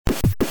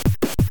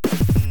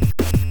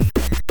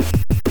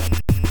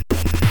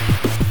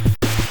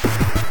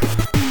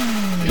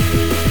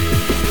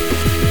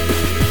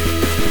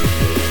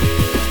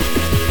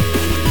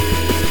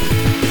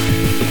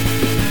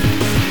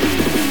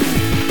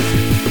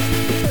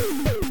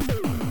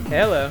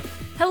Hello,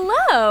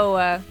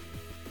 Hello!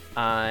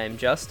 I'm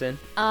Justin,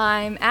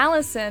 I'm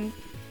Allison.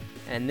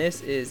 and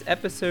this is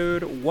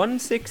episode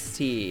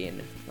 116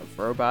 of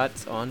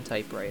Robots on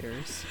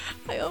Typewriters.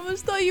 I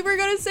almost thought you were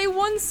going to say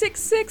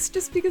 166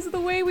 just because of the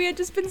way we had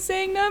just been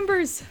saying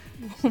numbers.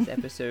 This is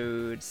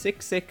episode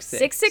 666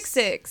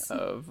 666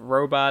 of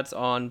Robots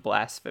on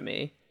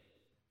Blasphemy.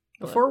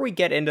 Before we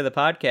get into the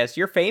podcast,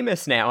 you're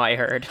famous now, I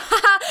heard.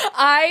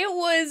 I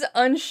was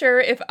unsure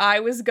if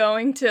I was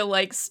going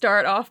to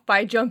start off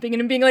by jumping in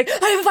and being like,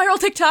 I have a viral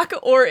TikTok,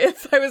 or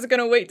if I was going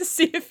to wait to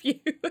see if you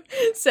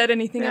said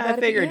anything about it. I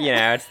figured,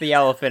 it's the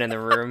elephant in the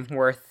room,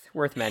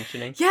 worth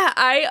mentioning. Yeah,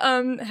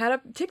 I had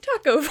a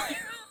TikTok go viral,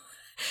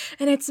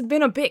 and it's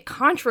been a bit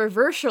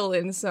controversial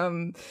in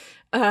some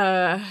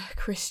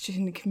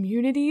Christian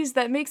communities.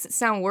 That makes it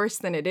sound worse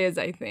than it is,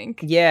 I think.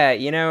 Yeah,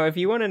 if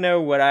you want to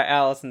know what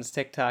Allison's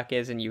TikTok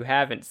is and you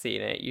haven't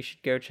seen it, you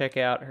should go check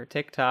out her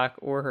TikTok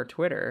or her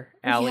Twitter.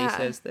 Allie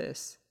says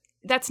this.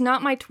 That's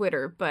not my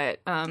Twitter, but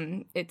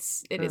it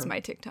is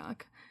my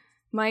TikTok.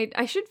 I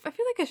feel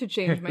like I should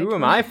change my Who Twitter.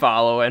 am I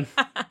following?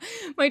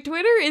 My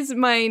Twitter is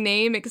my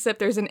name, except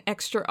there's an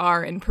extra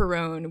R in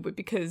Perone,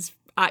 because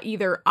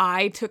either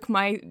I took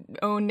my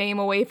own name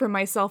away from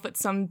myself at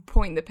some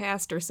point in the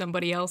past, or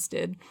somebody else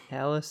did.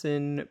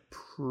 Allison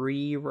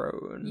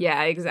Perone.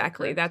 Yeah,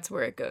 exactly. That's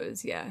where it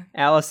goes, yeah.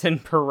 Allison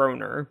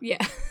Peroner.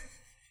 Yeah.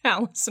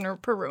 Allison or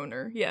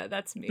Peroner. Yeah,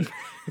 that's me.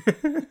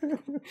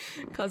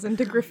 Cousin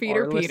to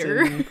Graffiter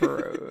Peter.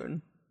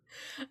 Perone.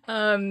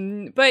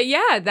 But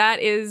yeah,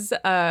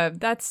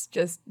 that's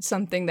just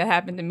something that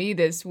happened to me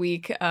this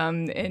week,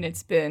 and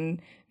it's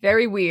been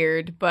very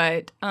weird.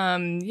 But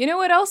you know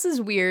what else is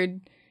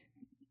weird?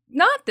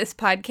 Not this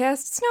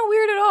podcast. It's not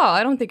weird at all.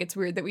 I don't think it's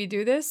weird that we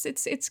do this.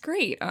 It's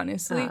great,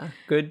 honestly.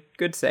 Good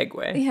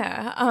segue.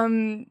 Yeah.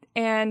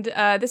 And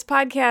this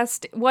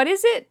podcast, what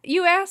is it,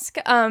 you ask?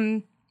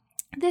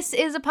 This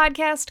is a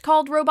podcast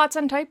called Robots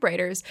on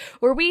Typewriters,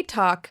 where we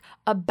talk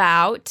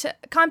about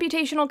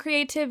computational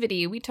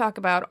creativity. We talk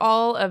about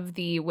all of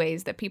the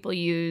ways that people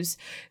use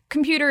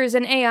computers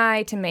and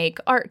AI to make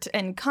art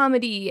and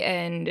comedy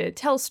and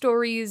tell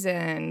stories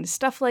and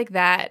stuff like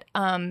that.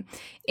 And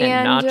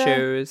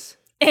nachos.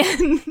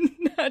 And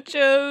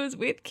nachos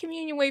with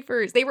communion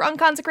wafers. They were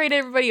unconsecrated,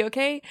 everybody,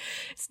 okay?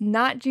 It's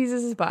not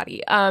Jesus'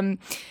 body. So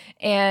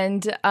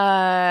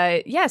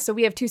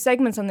we have two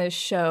segments on this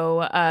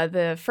show.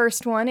 The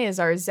first one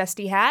is our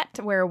Zesty Hat,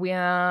 where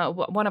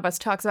one of us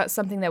talks about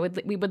something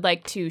that we would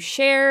like to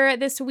share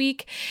this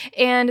week.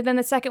 And then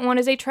the second one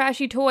is a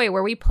Trashy Toy,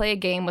 where we play a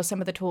game with some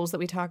of the tools that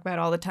we talk about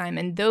all the time.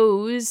 And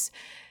those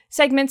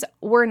segments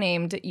were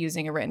named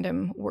using a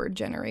random word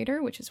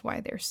generator, which is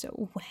why they're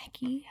so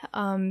wacky.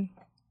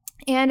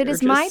 And it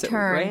is my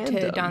turn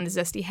to don the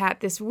Zesty Hat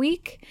this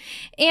week.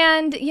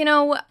 And,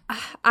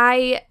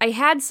 I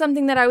had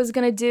something that I was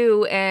going to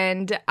do,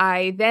 and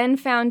I then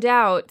found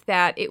out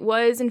that it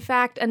was, in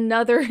fact,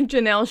 another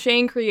Janelle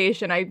Shane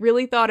creation. I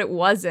really thought it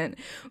wasn't.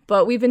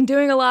 But we've been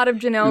doing a lot of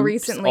Janelle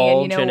recently,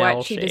 and you know Janelle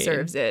what? She Shane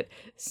deserves it.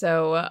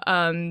 So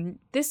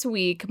this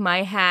week,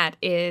 my hat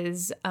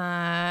is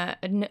a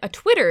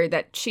Twitter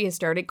that she has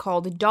started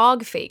called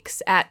Dog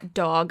Fakes, at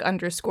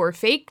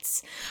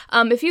 @dog_fakes.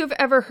 If you've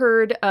ever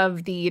heard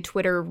of the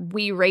Twitter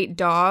We Rate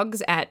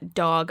Dogs at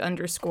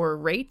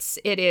 @dog_rates,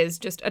 it is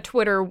just a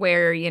Twitter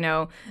where,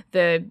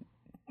 the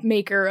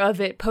maker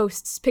of it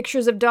posts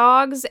pictures of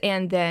dogs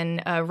and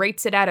then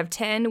rates it out of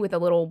 10 with a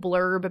little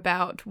blurb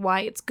about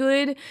why it's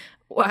good.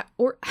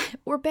 Or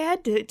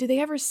bad? Do they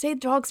ever say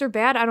dogs are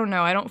bad? I don't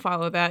know. I don't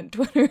follow that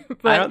Twitter.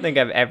 But I don't think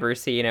I've ever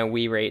seen a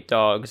We Rate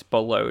Dogs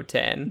below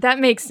 10. That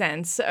makes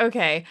sense.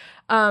 Okay.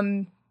 Janelle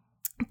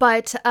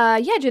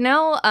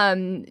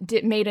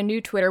made a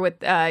new Twitter with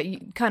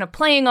kind of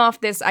playing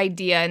off this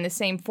idea in the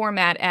same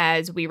format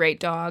as We Rate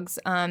Dogs.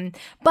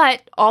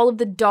 But all of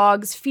the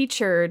dogs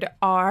featured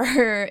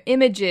are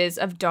images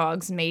of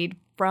dogs made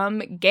from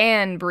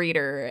GAN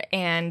Breeder.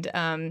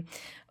 And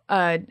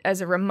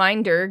as a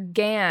reminder,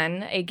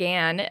 GAN, a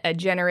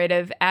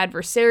generative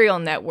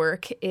adversarial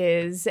network,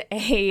 is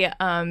a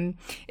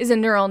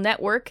neural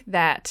network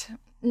that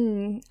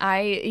my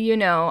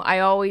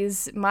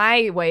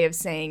way of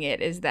saying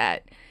it is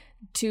that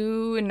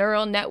two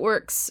neural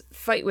networks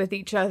fight with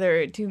each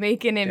other to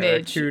make an image. There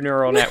are two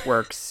neural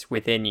networks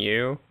within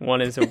you. One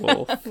is a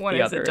wolf. One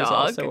the is other a dog. is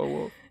also a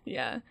wolf.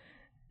 Yeah.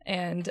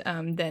 And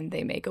then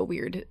they make a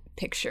weird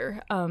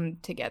picture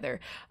together.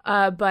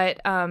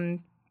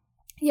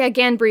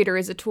 GAN Breeder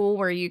is a tool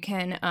where you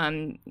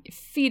can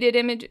feed it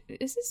image.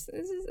 Is that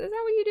what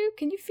you do?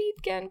 Can you feed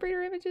GAN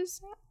Breeder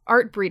images?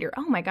 Art Breeder.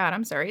 Oh my God,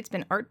 I'm sorry. It's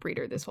been Art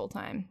Breeder this whole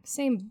time.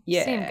 Same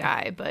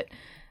guy, but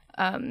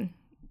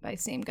by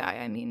same guy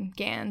I mean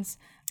GANs.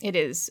 It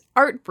is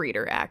Art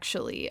Breeder,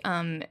 actually,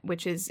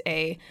 which is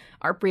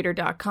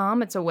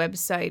artbreeder.com. It's a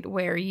website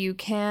where you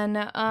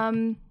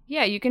can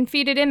you can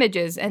feed it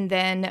images and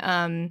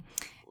then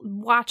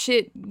watch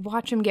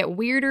them get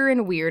weirder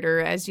and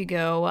weirder as you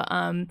go.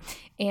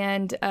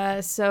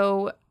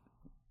 So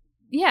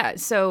yeah,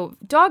 so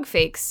Dog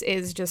Fakes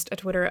is just a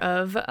Twitter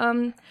of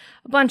a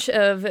bunch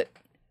of,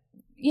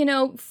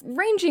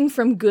 ranging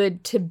from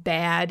good to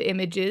bad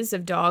images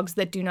of dogs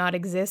that do not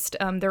exist.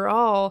 They're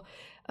all,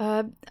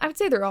 I would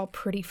say they're all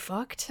pretty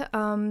fucked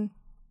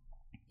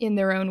in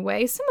their own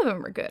way. Some of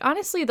them are good.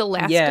 Honestly, the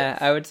last... Yeah,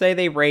 I would say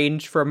they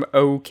range from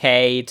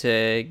okay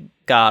to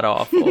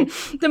god-awful.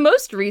 The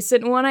most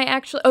recent one I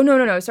actually... Oh,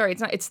 no, sorry,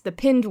 it's not. It's the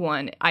pinned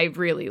one I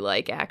really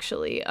like,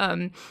 actually.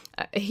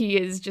 He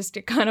is just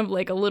kind of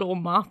like a little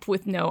mop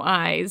with no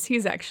eyes.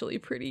 He's actually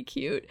pretty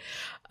cute.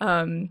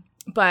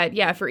 But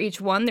yeah, for each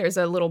one, there's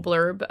a little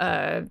blurb.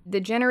 The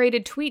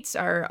generated tweets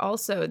are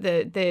also...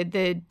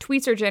 The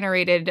tweets are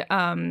generated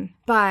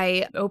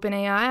by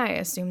OpenAI. I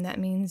assume that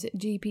means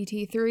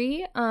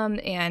GPT-3.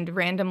 And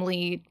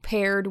randomly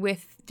paired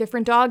with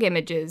different dog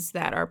images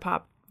that are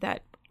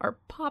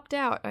popped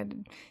out. I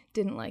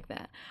didn't like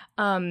that.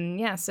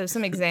 Yeah, so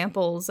some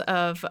examples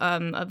of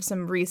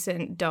some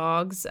recent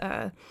dogs.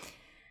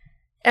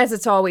 As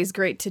it's always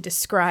great to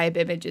describe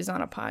images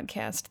on a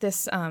podcast.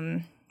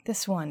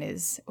 This one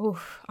is,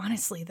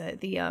 honestly,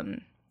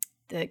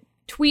 the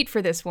tweet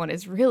for this one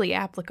is really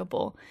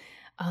applicable.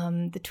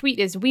 The tweet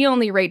is, "We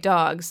only rate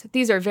dogs.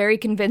 These are very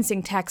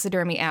convincing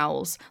taxidermy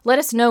owls. Let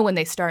us know when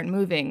they start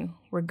moving.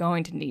 We're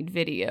going to need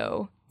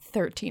video."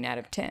 13 out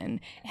of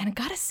 10. And I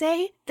gotta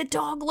say, the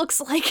dog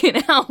looks like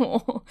an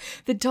owl.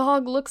 The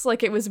dog looks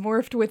like it was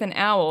morphed with an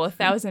owl,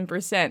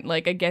 1,000%,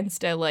 like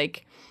against a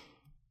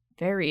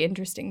very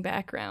interesting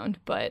background.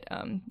 But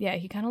yeah,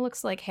 he kind of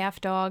looks like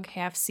half dog,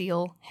 half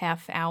seal,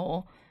 half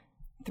owl,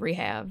 3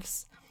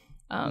 halves.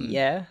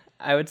 Yeah,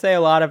 I would say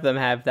a lot of them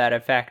have that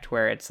effect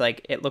where it's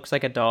like it looks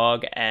like a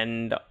dog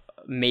and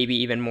maybe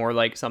even more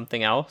like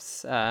something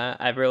else.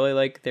 I really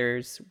like,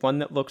 there's one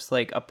that looks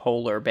like a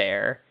polar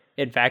bear.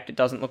 In fact, it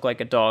doesn't look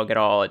like a dog at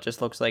all. It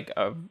just looks like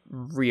a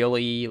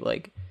really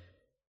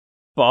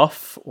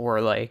buff or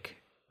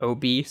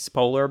obese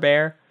polar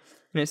bear.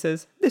 And it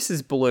says, "This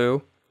is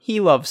Blue. He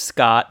loves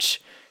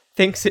scotch.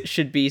 Thinks it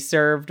should be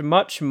served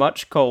much,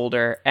 much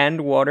colder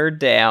and watered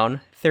down.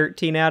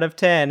 13 out of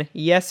 10.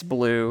 Yes,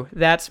 Blue.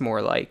 That's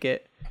more like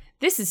it."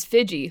 "This is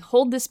Fidgy.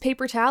 Hold this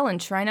paper towel and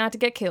try not to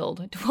get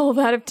killed. 12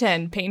 out of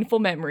 10. Painful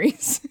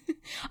memories."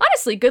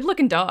 Honestly, good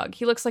looking dog.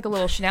 He looks like a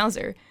little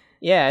schnauzer.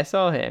 Yeah, I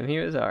saw him. He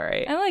was all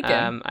right. I like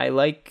him. I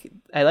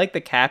like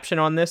the caption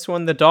on this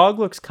one. The dog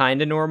looks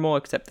kind of normal,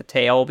 except the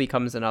tail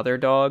becomes another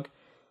dog.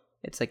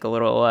 It's like a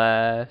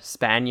little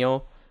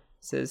spaniel.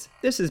 It says,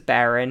 "This is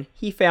Baron.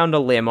 He found a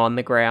limb on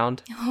the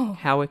ground." Oh,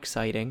 how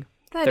exciting.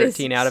 That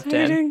 13 out of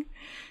 10.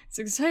 It's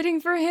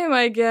exciting for him,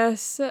 I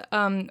guess.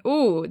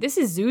 This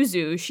is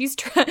Zuzu.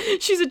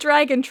 She's a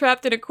dragon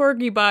trapped in a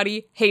corgi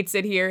body. Hates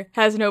it here.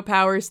 Has no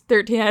powers.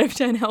 13 out of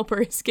 10. Help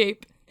her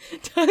escape.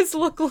 Does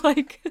look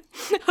like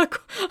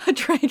a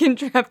dragon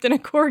trapped in a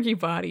corgi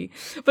body.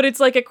 But it's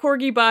like a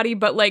corgi body,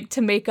 but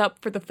to make up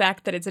for the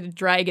fact that it's a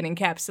dragon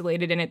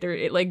encapsulated in it,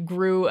 it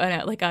grew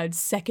a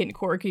second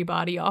corgi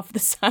body off the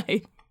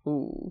side.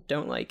 Ooh,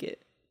 don't like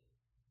it.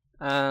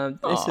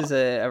 This is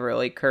a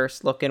really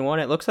cursed looking one.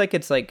 It looks like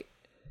it's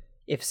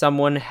if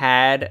someone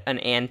had an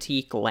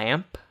antique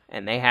lamp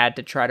and they had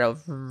to try to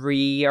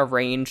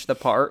rearrange the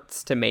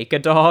parts to make a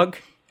dog.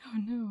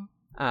 Oh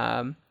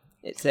no.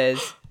 It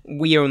says,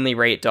 "We only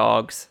rate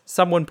dogs.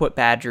 Someone put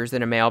badgers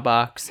in a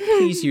mailbox.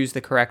 Please use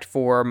the correct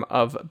form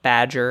of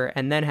badger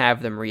and then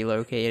have them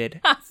relocated.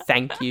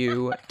 Thank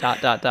you. ...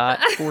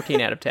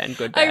 14 out of 10.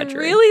 Good badger."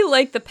 I really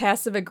like the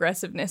passive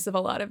aggressiveness of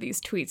a lot of these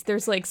tweets.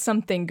 There's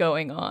something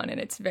going on, and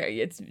it's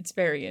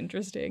very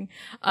interesting.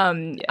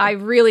 Yeah. I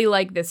really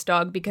like this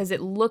dog because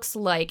it looks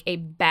like a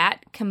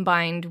bat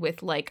combined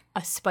with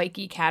a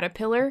spiky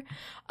caterpillar.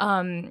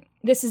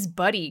 This is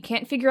Buddy.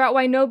 Can't figure out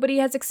why nobody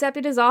has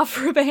accepted his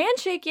offer of a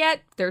handshake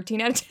yet. 13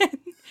 out of 10.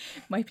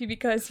 Might be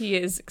because he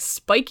is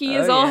spiky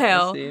as all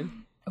hell.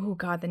 Oh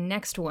god, the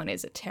next one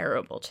is a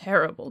terrible,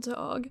 terrible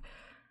dog.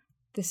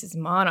 This is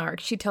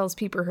Monarch. She tells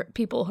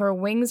people her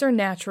wings are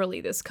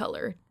naturally this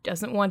color.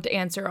 Doesn't want to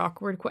answer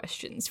awkward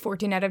questions.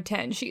 14 out of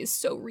 10. She is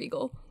so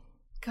regal.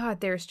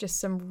 God, there's just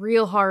some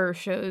real horror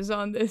shows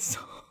on this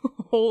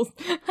whole...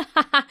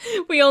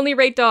 We only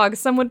rate dogs.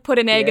 Someone put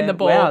an egg in the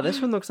bowl. Wow,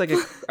 this one looks like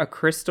a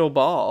crystal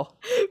ball.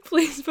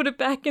 Please put it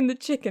back in the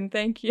chicken,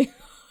 thank you.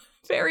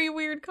 Very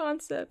weird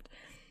concept.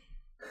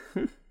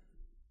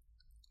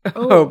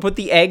 Put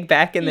the egg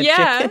back in the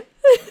chicken?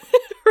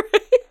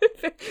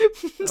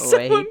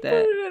 Someone I hate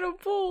that. Put it in a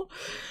bowl.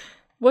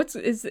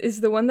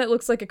 Is the one that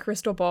looks like a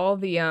crystal ball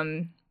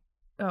the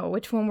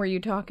which one were you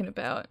talking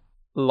about?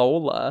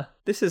 Lola.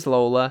 This is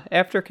Lola.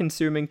 After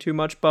consuming too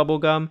much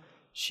bubblegum,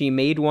 she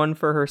made one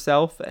for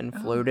herself and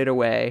floated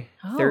away.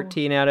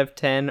 13 out of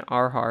 10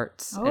 are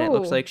hearts. And it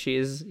looks like she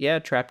is,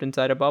 trapped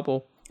inside a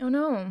bubble. Oh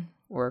no.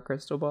 Or a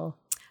crystal ball.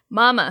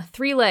 Mama,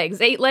 3 legs,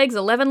 8 legs,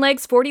 11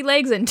 legs, 40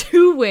 legs, and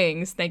 2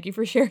 wings. Thank you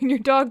for sharing your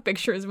dog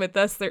pictures with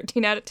us.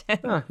 13 out of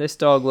 10. This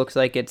dog looks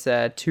like it's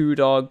a 2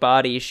 dog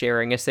body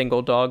sharing a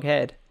single dog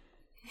head.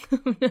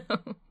 Oh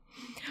no.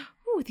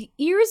 Ooh, the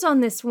ears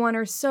on this one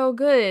are so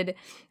good.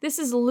 This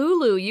is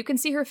Lulu. You can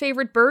see her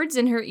favorite birds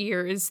in her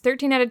ears.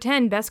 13 out of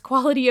 10, best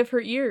quality of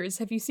her ears.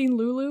 Have you seen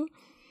Lulu?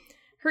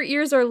 Her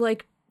ears are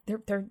like,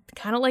 they're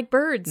kind of like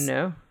birds.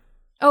 No.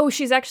 Oh,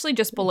 she's actually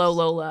just below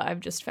Lola. I've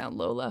just found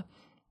Lola.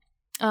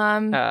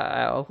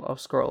 I'll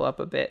scroll up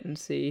a bit and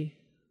see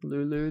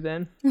Lulu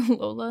then.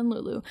 Lola and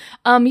Lulu.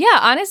 Yeah,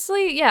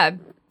 honestly, yeah,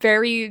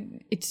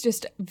 it's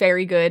just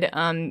very good.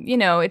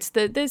 It's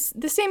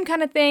the same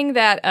kind of thing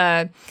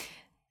that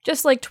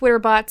just like Twitter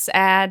bots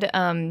add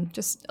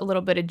just a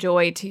little bit of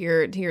joy to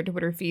your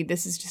Twitter feed.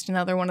 This is just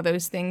another one of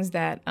those things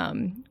that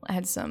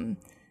had some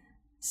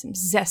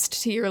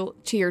zest to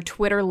your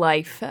Twitter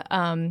life.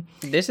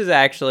 This is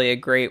actually a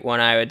great one,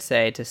 I would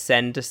say, to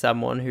send to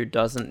someone who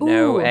doesn't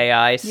know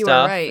AI stuff. You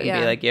are right, and yeah.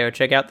 be like, yo,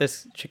 check out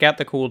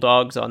the cool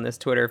dogs on this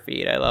Twitter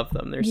feed. I love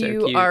them. They're so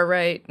cute. You are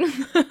right.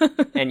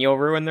 And you'll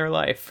ruin their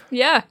life.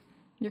 Yeah,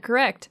 you're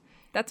correct.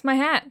 That's my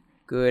hat.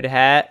 Good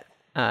hat.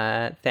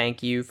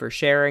 Thank you for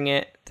sharing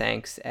it.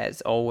 Thanks,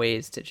 as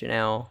always, to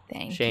Janelle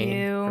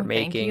Shane for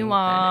making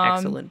an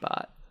excellent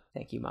bot.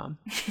 Thank you, Mom.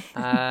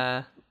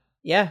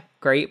 Yeah,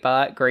 great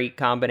bot, great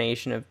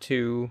combination of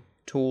two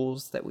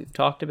tools that we've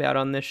talked about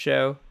on this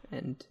show.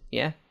 And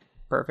yeah,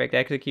 perfect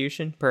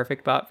execution,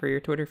 perfect bot for your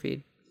Twitter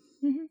feed.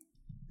 Mm-hmm.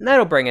 And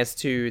that'll bring us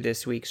to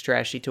this week's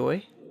Trashy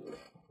Toy.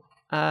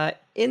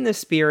 In the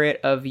spirit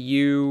of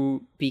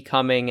you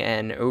becoming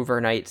an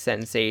overnight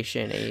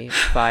sensation, a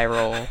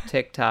viral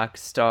TikTok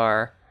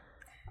star,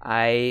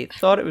 I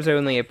thought it was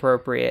only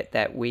appropriate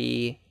that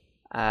we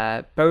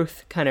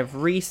both kind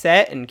of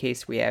reset in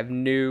case we have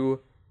new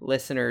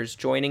listeners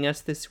joining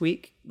us this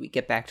week. We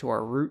get back to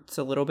our roots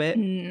a little bit.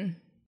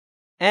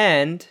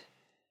 And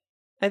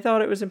I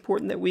thought it was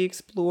important that we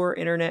explore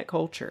internet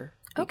culture.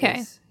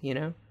 Because,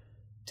 okay.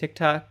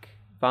 TikTok,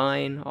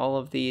 Vine, all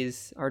of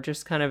these are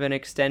just kind of an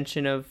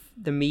extension of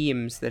the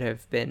memes that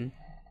have been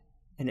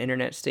an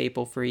internet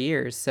staple for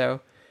years.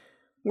 So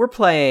we're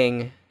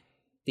playing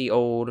the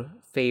old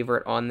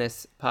favorite on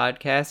this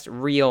podcast,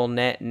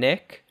 RealNet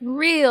Nick.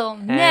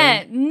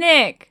 RealNet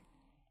Nick.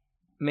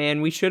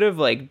 Man, we should have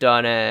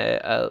done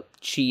a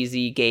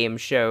cheesy game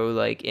show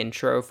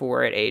intro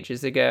for it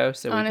ages ago,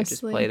 so we could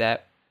just play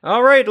that.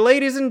 All right,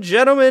 ladies and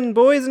gentlemen,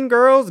 boys and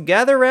girls,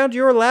 gather around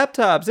your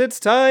laptops. It's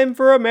time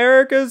for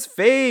America's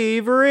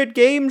favorite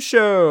game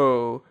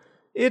show.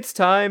 It's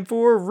time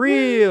for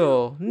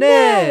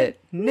RealNet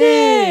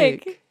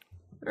Nick.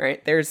 All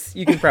right,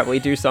 you can probably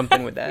do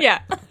something with that.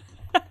 Yeah.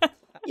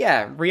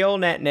 Yeah,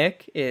 RealNet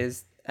Nick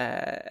is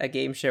a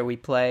game show we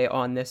play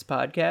on this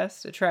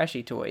podcast, a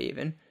trashy toy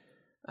even.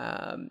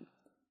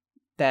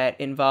 That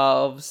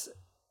involves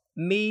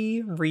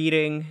me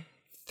reading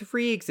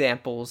 3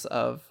 examples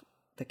of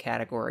the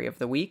category of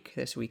the week.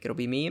 This week it'll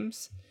be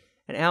memes.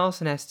 And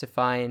Allison has to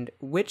find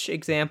which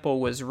example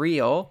was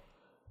real,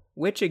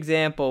 which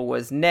example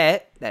was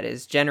net, that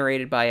is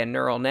generated by a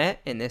neural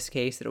net. In this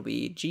case, it'll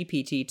be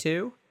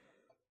GPT-2.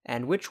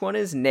 And which one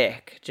is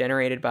Nick,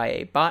 generated by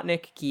a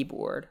Botnik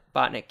keyboard.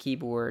 Botnik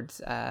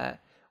keyboards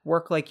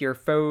work like your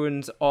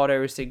phone's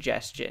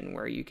auto-suggestion,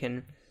 where you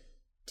can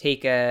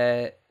take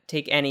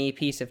any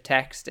piece of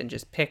text and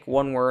just pick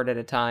one word at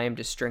a time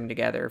to string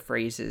together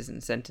phrases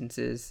and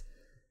sentences.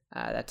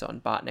 That's on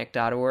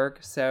botnik.org.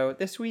 So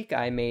this week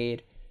I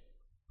made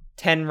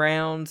 10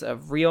 rounds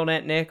of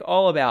RealNet Nick,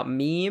 all about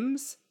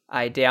memes.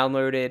 I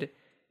downloaded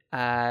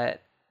the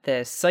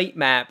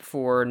sitemap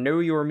for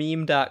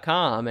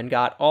knowyourmeme.com and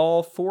got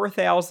all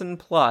 4,000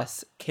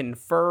 plus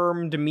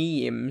confirmed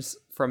memes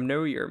from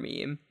Know Your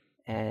Meme.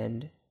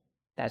 And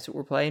that's what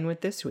we're playing with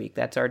this week.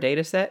 That's our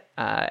data set.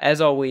 As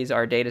always,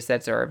 our data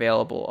sets are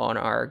available on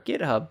our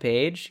GitHub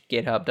page,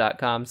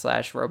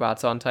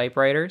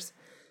 github.com/robotsontypewriters.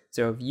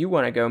 So if you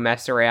want to go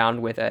mess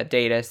around with a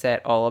data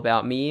set all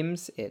about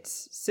memes,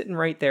 it's sitting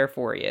right there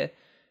for you.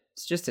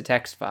 It's just a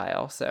text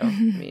file. So, I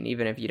mean,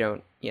 even if you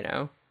don't, you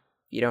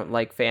don't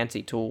like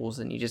fancy tools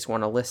and you just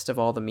want a list of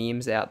all the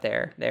memes out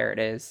there, there it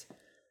is.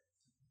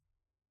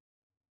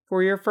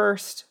 For your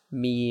first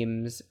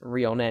memes,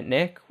 RealNet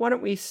Nick, why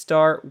don't we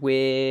start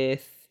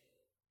with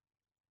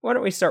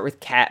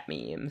cat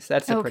memes?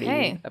 That's a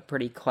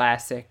pretty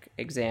classic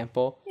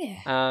example.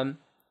 Yeah.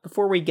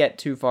 Before we get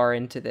too far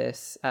into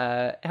this,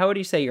 how would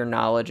you say your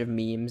knowledge of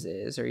memes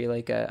is? Are you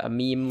like a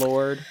meme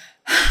lord?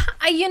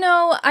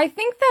 I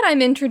think that I'm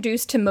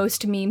introduced to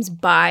most memes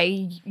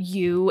by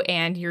you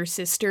and your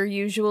sister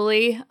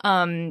usually.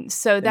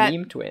 The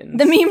meme twins.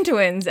 The meme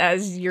twins,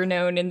 as you're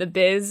known in the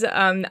biz.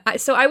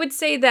 So I would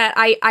say that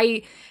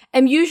I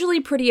am usually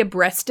pretty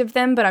abreast of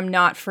them, but I'm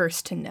not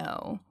first to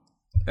know.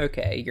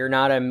 Okay, you're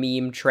not a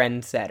meme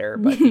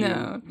trendsetter, but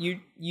no.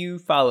 you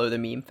follow the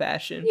meme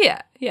fashion.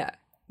 Yeah.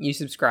 You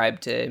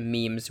subscribe to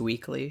Memes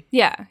Weekly.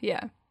 Yeah.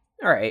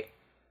 All right.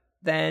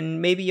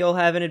 Then maybe you'll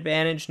have an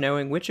advantage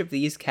knowing which of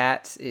these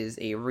cats is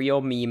a real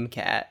meme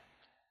cat.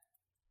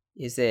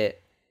 Is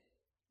it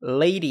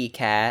Lady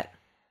Cat,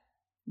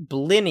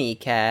 Blinny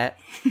Cat,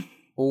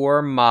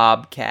 or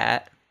Mob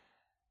Cat?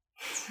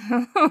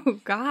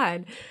 Oh,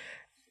 God.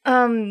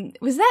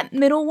 Was that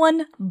middle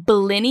one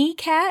Blinny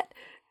Cat?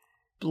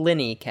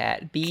 Blini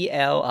cat.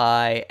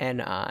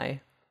 Blini.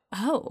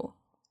 Oh,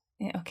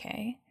 yeah,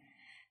 okay.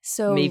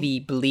 So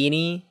Maybe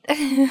blini?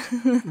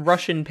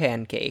 Russian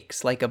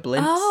pancakes, like a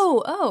blintz.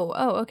 Oh,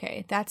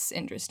 okay. That's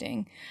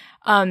interesting.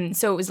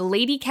 So it was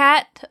Lady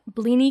Cat,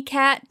 Blini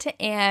Cat,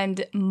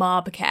 and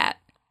Mob Cat.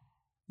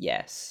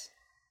 Yes.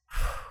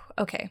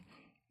 Okay.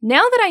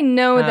 Now that I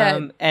know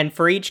that... And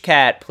for each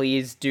cat,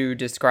 please do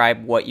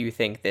describe what you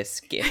think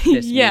this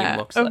meme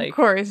looks like. Of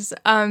course.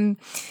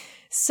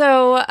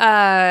 So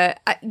now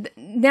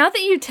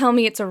that you tell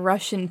me it's a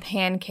Russian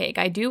pancake,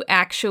 I do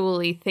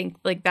actually think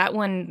like that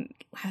one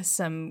has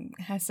some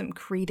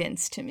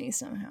credence to me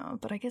somehow.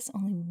 But I guess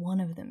only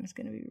one of them is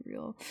going to be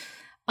real.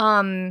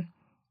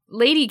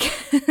 Lady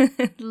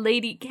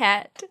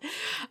Cat.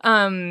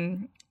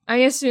 I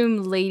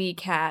assume Lady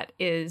Cat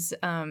is.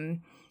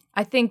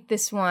 I think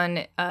this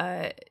one,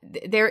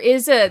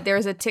 there's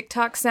a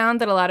TikTok sound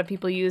that a lot of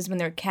people use when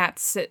their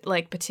cats sit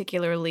like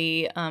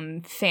particularly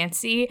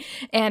fancy,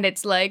 and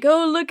it's like,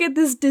 oh, look at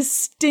this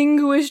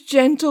distinguished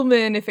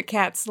gentleman if a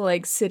cat's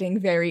like sitting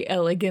very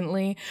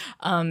elegantly.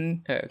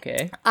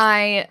 Okay.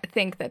 I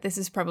think that this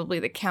is probably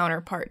the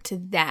counterpart to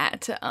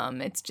that.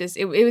 It's just,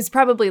 it was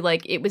probably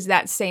like, it was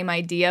that same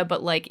idea,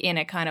 but like in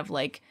a kind of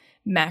like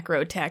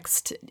macro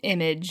text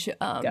image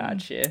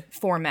Gotcha.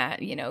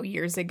 format,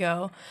 years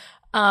ago.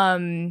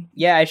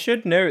 Yeah, I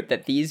should note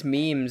that these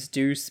memes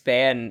do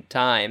span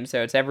time,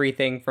 so it's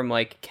everything from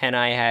like Can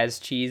I Has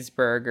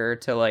Cheeseburger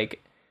to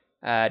like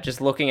just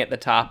looking at the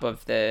top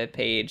of the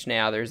page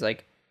now, there's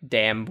like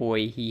Damn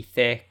Boy He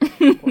Thick,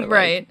 or,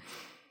 right?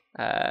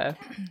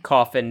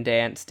 Coffin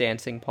Dance,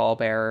 Dancing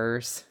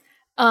Pallbearers.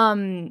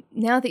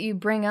 Now that you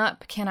bring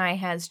up Can I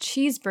Has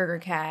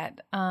Cheeseburger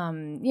Cat,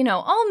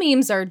 all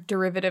memes are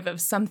derivative of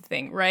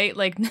something, right?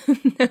 Like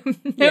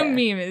no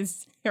meme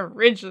is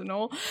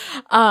original.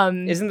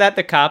 Isn't that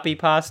the copy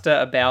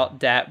pasta about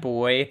Dat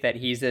Boy, that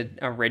he's an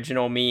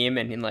original meme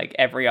and like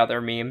every other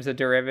meme's a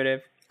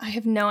derivative? I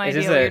have no idea.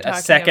 Is what you're this talking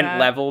a second about.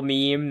 level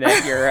meme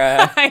that you're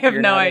I have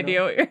no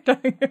idea what you're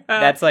talking about.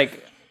 That's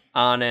like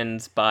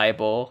Anand's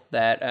Bible,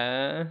 that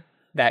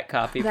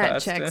copy that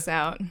pasta. checks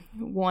out.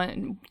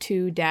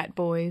 2 Dat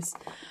Boys.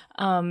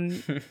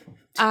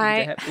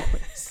 Dat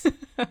Boys.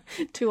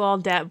 To all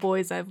Dat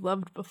Boys I've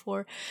loved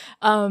before.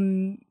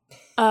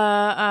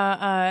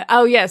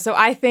 Oh yeah, so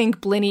I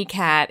think Blini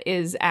Cat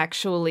is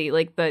actually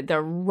like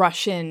the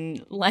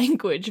Russian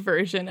language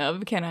version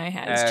of Can I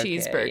Has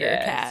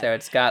Cheeseburger Cat. So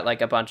it's got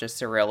like a bunch of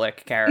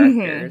Cyrillic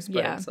characters,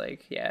 but it's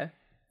like, yeah.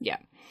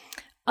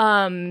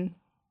 And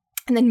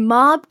then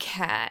Mob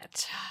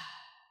Cat,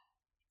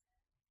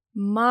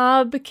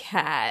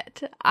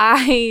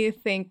 I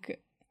think.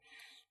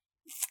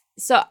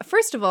 So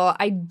first of all,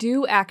 I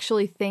do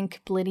actually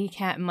think Blini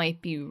Cat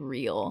might be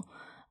real.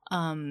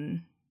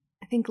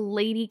 I think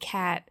Lady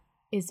Cat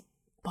is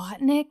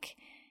Botnik,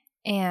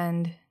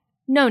 and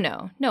no,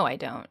 I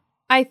don't.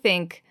 I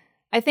think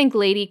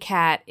Lady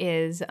Cat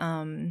is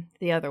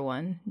the other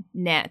one,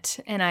 Net,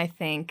 and I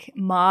think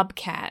Mob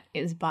Cat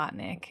is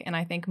Botnik, and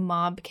I think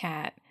Mob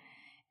Cat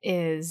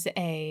is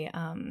a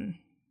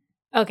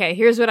Okay,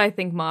 here's what I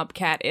think Mob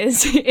Cat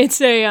is. It's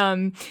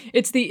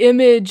the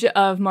image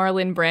of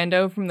Marlon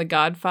Brando from The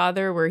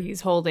Godfather, where he's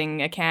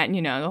holding a cat,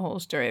 and the whole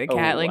story. The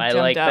cat jumped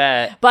like up.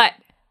 That.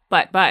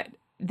 But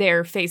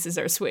their faces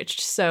are switched,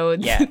 so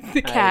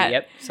the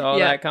cat. Saw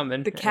that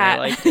coming. The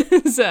cat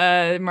is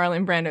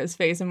Marlon Brando's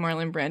face, and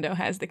Marlon Brando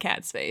has the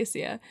cat's face.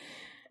 Yeah.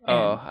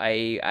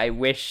 I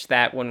wish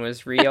that one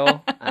was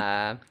real.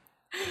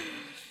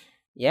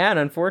 Yeah, and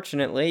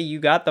unfortunately, you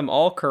got them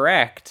all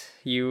correct.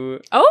 You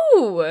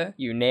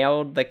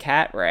nailed the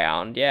cat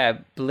round. Yeah,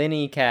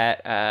 Blini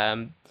Cat.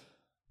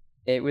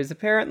 It was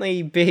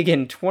apparently big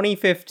in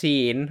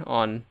 2015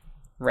 on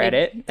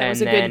Reddit. That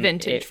was a good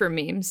vintage for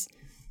memes.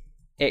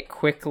 It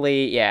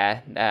quickly,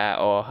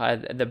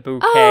 the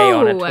bouquet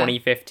on a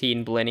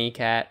 2015 Blini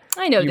Cat.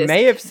 I know You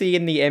may have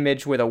seen the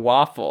image with a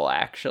waffle,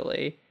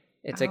 actually.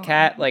 It's a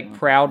cat, like,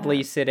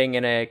 proudly sitting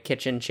in a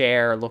kitchen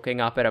chair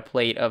looking up at a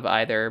plate of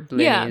either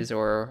blinis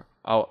or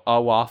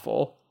a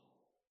waffle.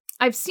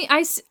 I've seen,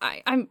 I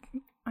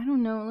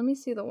don't know, let me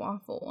see the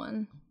waffle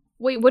one.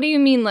 Wait, what do you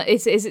mean?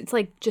 Is it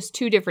like just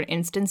 2 different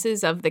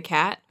instances of the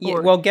cat? Yeah,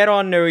 well, get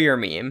on Know Your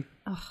Meme.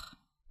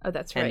 Oh,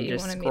 that's right. And you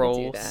just wanted scroll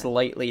me to do that.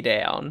 slightly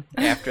down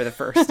after the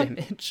first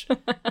image.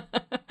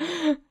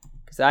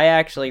 Because I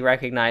actually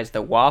recognize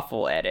the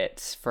waffle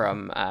edits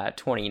from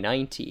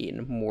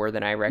 2019 more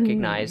than I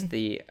recognize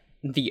the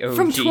OG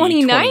from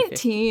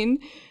 2019.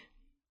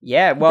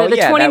 Yeah, well, the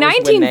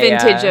 2019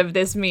 vintage of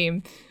this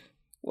meme.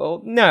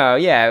 Well, no,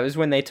 yeah, it was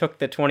when they took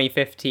the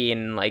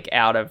 2015 like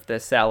out of the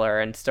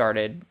cellar and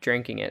started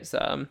drinking it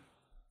some.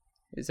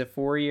 Is a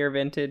 4-year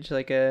vintage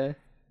like a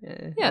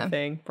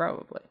thing?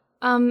 Probably.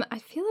 I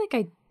feel like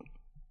I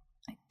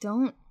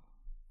don't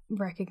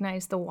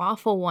recognize the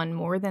waffle one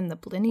more than the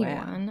Blini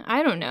one.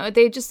 I don't know.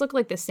 They just look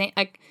like the same.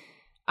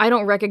 I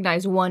don't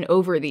recognize one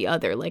over the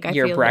other. Like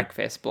You're feel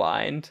breakfast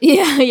blind.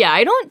 Yeah.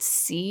 I don't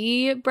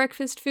see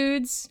breakfast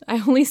foods. I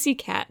only see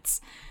cats.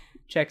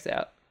 Checks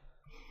out.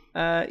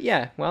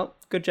 Yeah, well,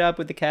 good job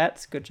with the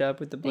cats. Good job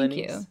with the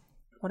blinnies. Thank you.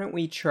 Why don't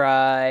we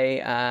try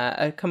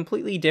a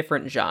completely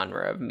different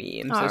genre of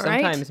memes? All So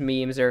sometimes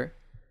memes are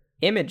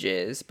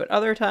images, but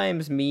other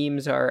times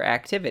memes are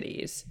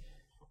activities,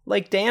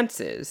 like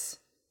dances.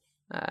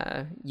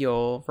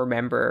 You'll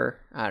remember,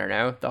 I don't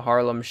know, the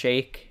Harlem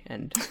Shake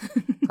and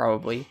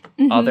probably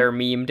other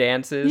meme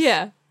dances.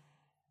 Yeah,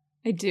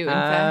 I do, in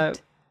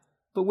fact.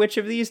 But which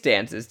of these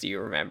dances do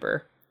you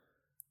remember?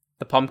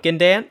 The pumpkin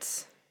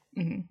dance?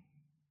 Mm-hmm.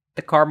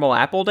 The caramel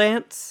apple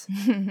dance?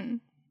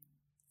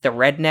 The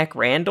redneck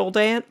Randall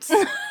dance?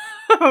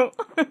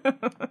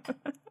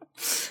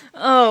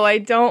 Oh, I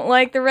don't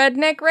like the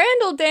redneck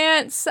Randall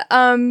dance.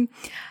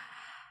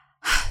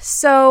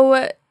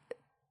 So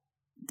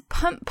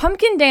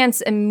pumpkin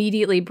dance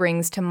immediately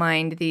brings to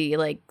mind the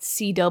like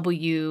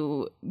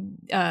CW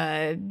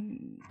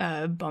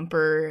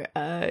bumper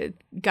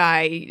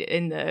guy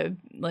in the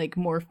like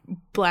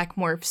black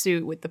morph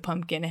suit with the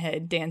pumpkin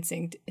head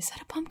dancing. Is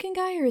that a pumpkin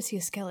guy or is he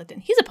a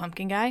skeleton? He's a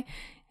pumpkin guy.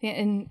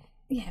 And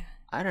yeah.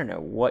 I don't know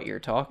what you're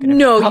talking about.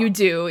 No, you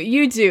do.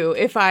 You do.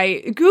 If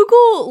I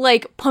Google,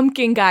 like,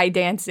 pumpkin guy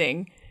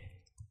dancing,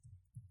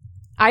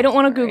 I don't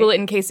want to Google it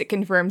in case it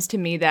confirms to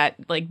me that,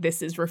 like,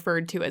 this is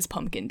referred to as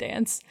pumpkin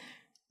dance.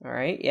 All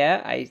right,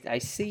 yeah, I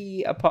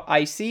see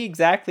I see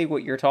exactly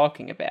what you're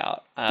talking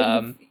about.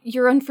 But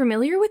you're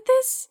unfamiliar with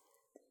this?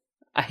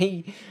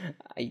 I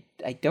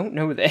don't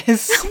know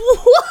this.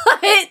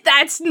 What?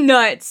 That's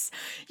nuts.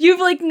 You've,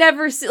 like,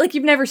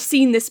 you've never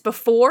seen this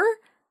before?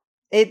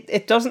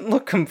 It doesn't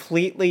look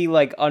completely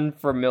like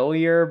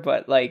unfamiliar,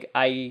 but like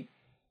I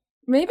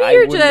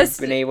wouldn't have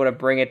been able to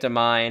bring it to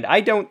mind. I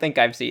don't think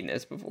I've seen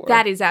this before.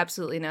 That is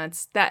absolutely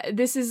nuts.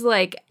 This is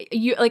like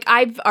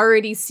I've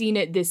already seen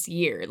it this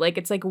year. Like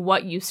it's like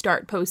what you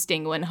start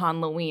posting when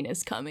Halloween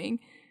is coming.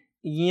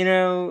 You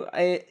know,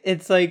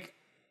 it's like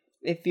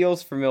it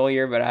feels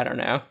familiar, but I don't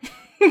know.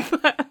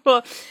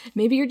 Well,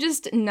 maybe you're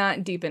just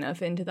not deep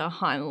enough into the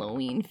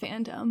Halloween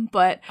fandom,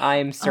 but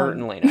I'm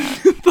certainly not.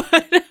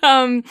 But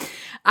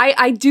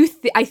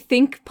I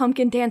think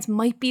pumpkin dance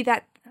might be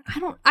that. I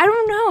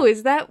don't know.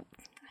 Is that?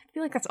 I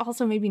feel like that's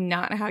also maybe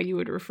not how you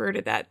would refer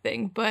to that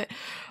thing. But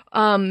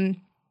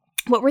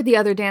what were the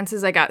other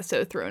dances? I got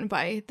so thrown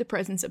by the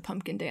presence of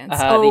pumpkin dance.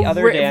 The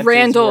other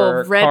dances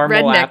were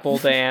caramel apple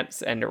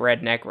dance and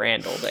redneck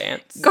Randall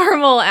dance.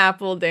 Caramel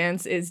apple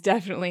dance is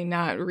definitely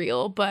not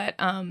real, but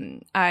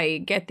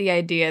I get the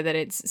idea that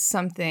it's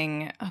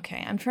something.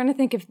 Okay, I'm trying to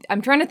think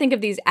of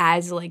these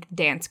as like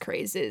dance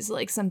crazes,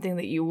 like something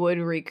that you would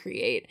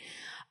recreate.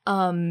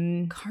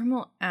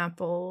 Caramel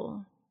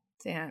apple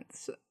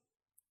dance.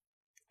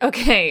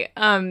 Okay,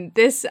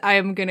 this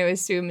I'm going to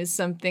assume is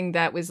something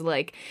that was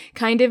like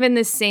kind of in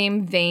the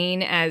same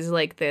vein as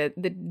like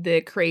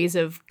the craze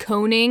of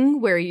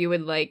coning, where you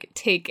would like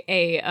take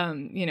a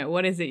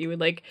what is it? You would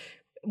like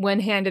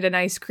when handed an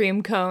ice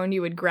cream cone,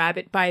 you would grab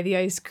it by the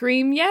ice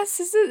cream. Yes,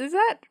 is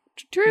that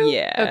true?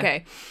 Yeah.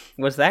 Okay.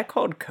 Was that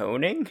called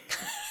coning?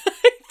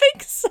 I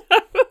think so.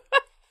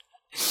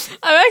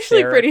 I'm actually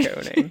Sarah pretty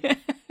coning.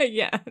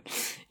 Yeah.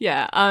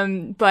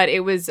 But it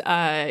was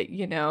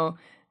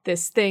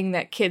this thing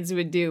that kids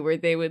would do where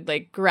they would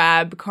like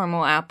grab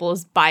caramel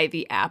apples by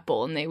the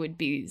apple and they would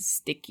be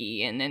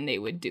sticky and then they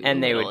would do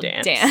would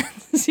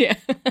dance. Yeah.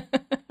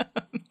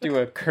 Do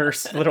a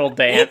cursed little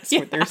dance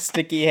with their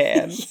sticky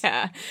hands.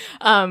 Yeah.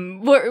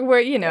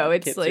 Where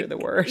it's kids like are the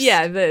worst.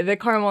 Yeah, the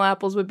caramel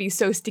apples would be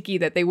so sticky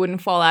that they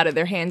wouldn't fall out of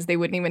their hands. They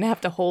wouldn't even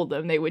have to hold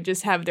them. They would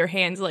just have their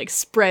hands like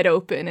spread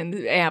open and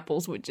the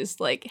apples would just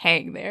like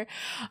hang there.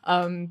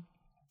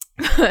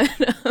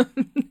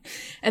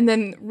 And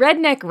then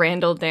redneck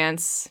Randall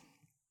dance,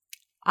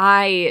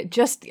 I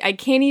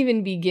can't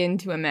even begin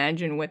to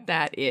imagine what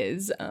that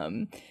is.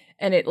 And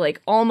it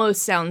like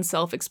almost sounds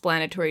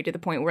self-explanatory to the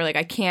point where like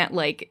I can't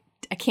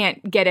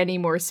get any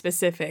more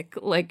specific.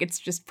 Like it's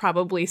just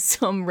probably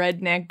some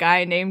redneck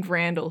guy named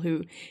Randall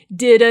who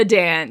did a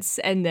dance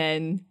and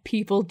then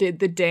people did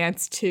the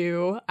dance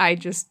too. I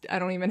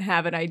don't even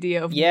have an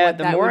idea of what that would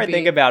be. Yeah, the more I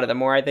think about it, the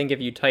more I think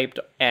if you typed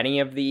any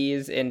of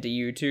these into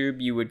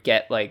YouTube, you would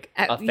get like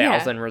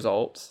 1,000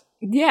 results.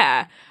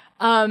 Yeah.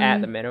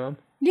 At the minimum.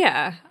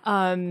 Yeah.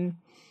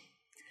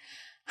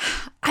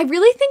 I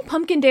really think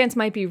pumpkin dance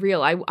might be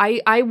real.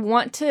 I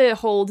want to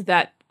hold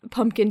that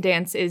pumpkin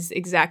dance is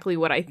exactly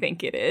what I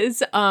think it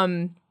is.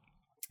 And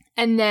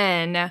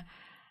then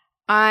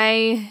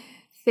I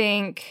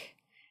think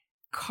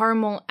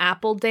caramel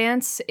apple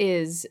dance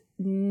is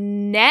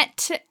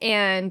net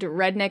and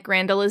redneck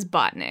Randall is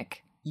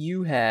botnik.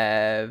 You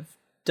have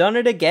done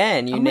it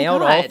again. You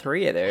nailed all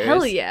three of those.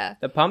 Hell yeah.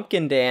 The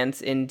pumpkin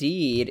dance,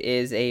 indeed,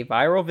 is a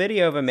viral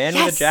video of a man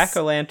with a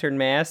jack-o'-lantern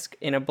mask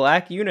in a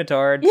black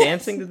unitard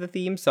dancing to the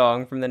theme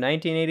song from the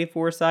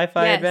 1984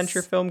 sci-fi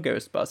adventure film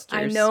Ghostbusters.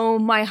 I know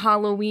my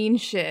Halloween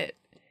shit.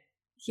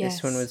 Yes.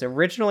 This one was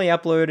originally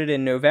uploaded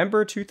in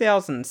November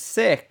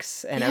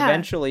 2006 and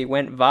eventually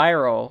went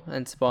viral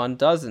and spawned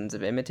dozens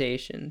of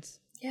imitations.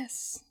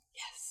 Yes.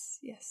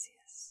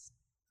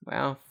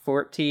 Wow,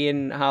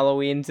 14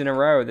 Halloweens in a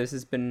row. This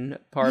has been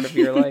part of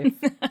your life.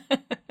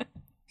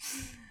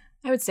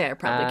 I would say I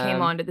probably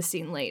came onto the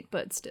scene late,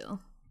 but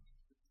still.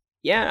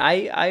 Yeah,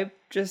 I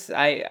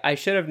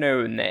should have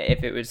known that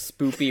if it was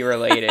spoopy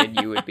related,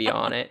 you would be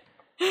on it.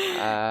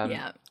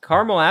 Yeah.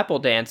 Caramel Apple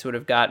Dance would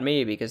have got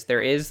me because there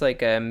is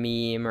like a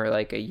meme or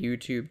like a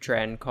YouTube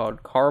trend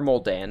called Caramel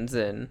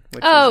Dancing.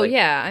 Which is like,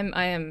 yeah,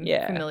 I am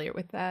familiar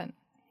with that.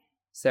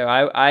 So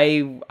I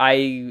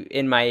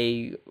in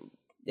my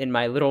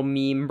little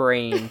meme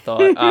brain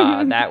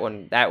thought,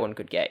 that one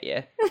could get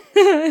you.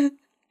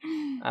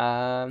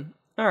 All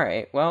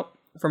right, well.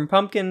 From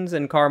pumpkins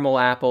and caramel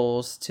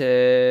apples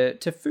to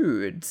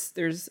foods,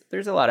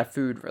 there's a lot of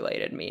food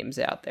related memes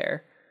out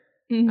there.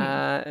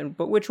 Mm-hmm.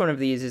 But which one of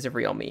these is a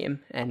real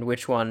meme, and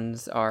which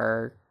ones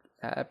are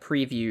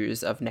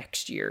previews of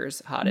next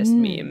year's hottest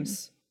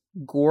memes?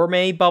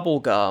 Gourmet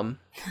bubblegum,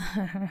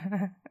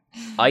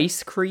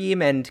 ice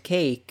cream and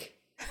cake,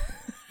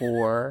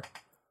 or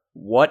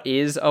what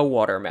is a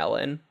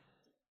watermelon?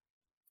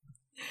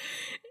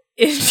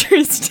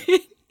 Interesting.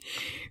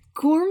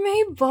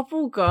 Gourmet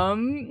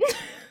bubblegum,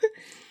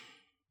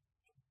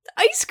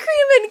 ice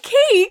cream and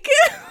cake.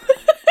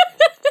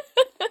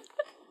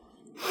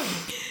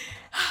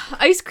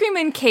 Ice cream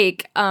and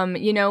cake.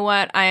 You know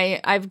what?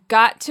 I've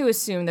got to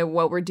assume that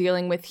what we're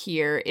dealing with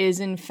here is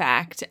in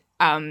fact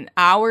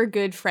our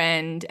good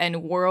friend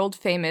and world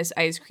famous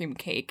ice cream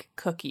cake,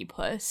 Cookie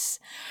Puss.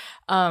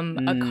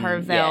 A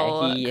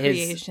Carvel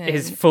creation.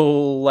 His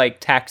full like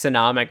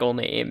taxonomical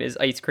name is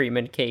ice cream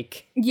and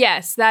cake.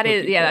 Yes, that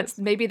is. Yeah, that's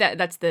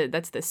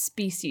the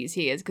species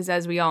he is, because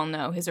as we all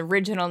know, his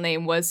original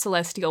name was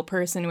Celestial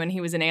Person when he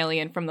was an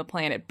alien from the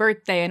planet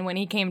Birthday, and when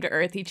he came to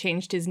Earth, he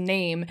changed his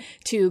name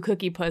to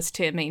Cookie Puss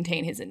to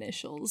maintain his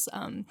initials.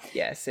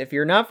 Yes, if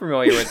you're not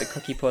familiar with the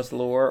Cookie Puss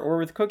lore or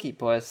with Cookie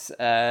Puss,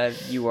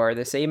 you are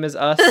the same as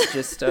us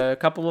just a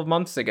couple of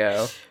months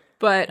ago.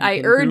 But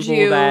I urge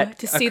you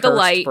to see the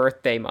light.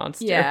 Birthday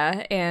monster.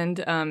 Yeah, and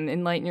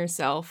enlighten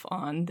yourself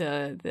on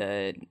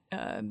the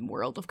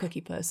world of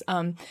Cookie Puss.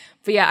 But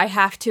yeah, I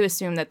have to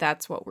assume that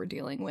that's what we're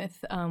dealing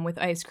with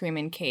ice cream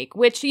and cake,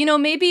 which, you know,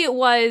 maybe it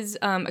was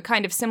a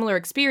kind of similar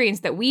experience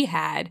that we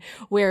had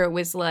where it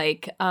was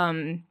like,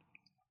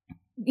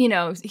 you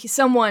know,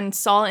 someone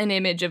saw an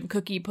image of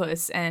Cookie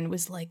Puss and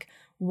was like,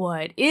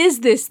 what is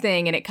this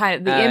thing? And it kind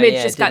of, the image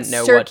just got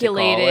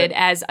circulated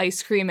as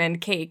ice cream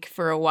and cake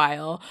for a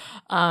while.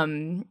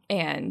 Either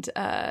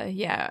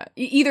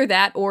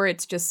that or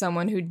it's just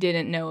someone who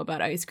didn't know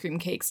about ice cream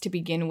cakes to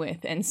begin with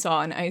and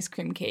saw an ice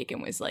cream cake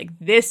and was like,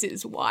 this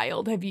is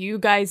wild. Have you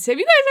guys heard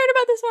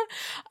about this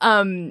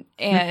one?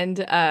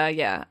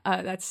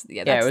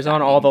 It was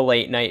on all the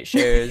late night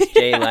shows.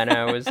 Jay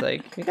Leno was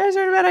like, you guys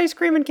heard about ice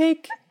cream and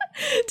cake?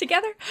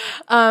 Together.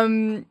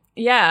 That's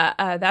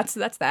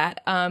that.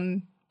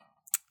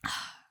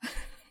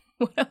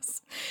 What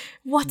else?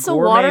 What's a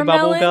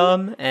watermelon?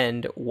 Bubblegum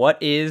and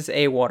what is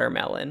a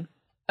watermelon?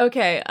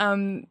 Okay.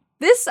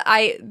 This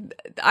I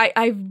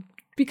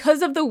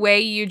because of the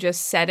way you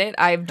just said it,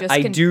 I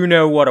do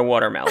know what a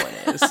watermelon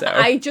is. So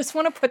I just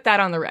want to put that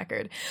on the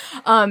record.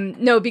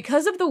 No,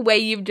 because of the way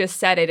you've just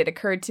said it, it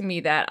occurred to me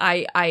that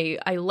I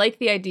like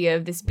the idea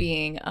of this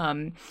being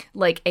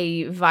like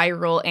a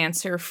viral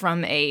answer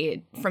from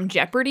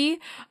Jeopardy.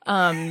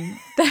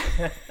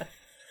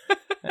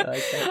 I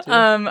like that too.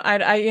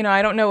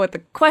 I don't know what the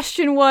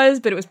question was,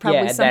 but it was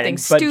probably something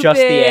stupid. But just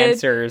the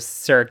answers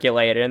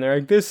circulated, and they're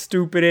like, "This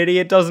stupid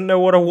idiot doesn't know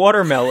what a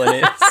watermelon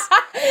is."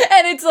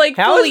 And it's like,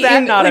 how is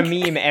that not a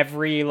meme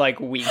every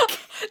week?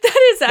 That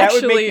is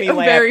actually a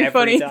very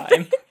funny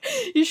time.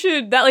 You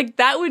should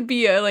that would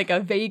be a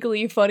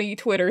vaguely funny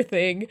Twitter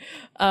thing.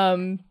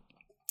 I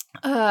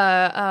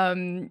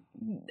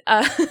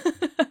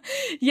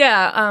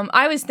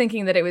was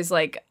thinking that it was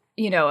like,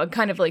 you know, a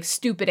kind of like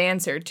stupid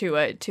answer to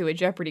a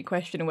Jeopardy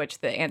question in which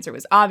the answer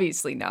was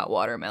obviously not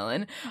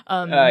watermelon.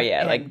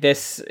 Like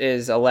this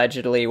is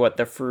allegedly what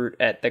the fruit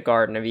at the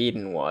Garden of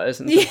Eden was.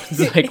 And so it's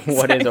like, exactly.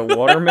 What is a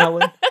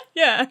watermelon?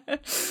 Yeah.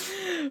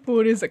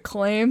 What is a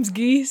clams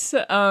geese?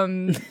 Same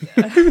guy.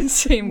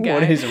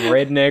 What is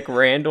redneck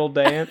Randall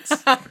Dance?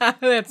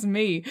 That's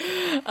me.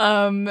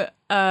 Randall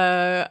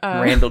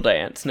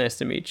Dance, nice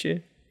to meet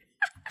you.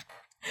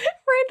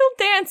 Randall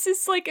Dance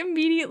is like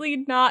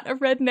immediately not a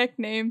redneck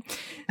name.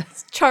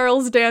 It's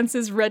Charles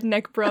Dance's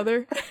redneck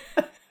brother.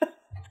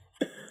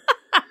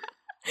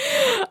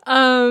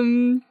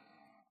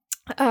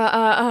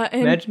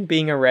 Imagine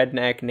being a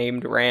redneck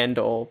named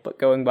Randall, but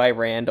going by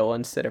Randall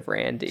instead of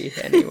Randy.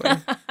 Anyway.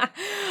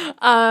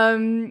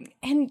 And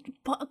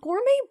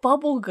gourmet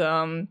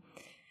bubblegum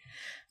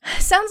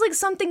sounds like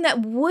something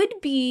that would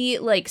be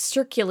like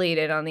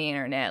circulated on the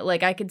internet.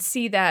 Like I could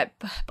see that,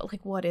 but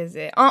like, what is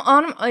it?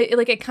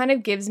 Like it kind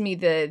of gives me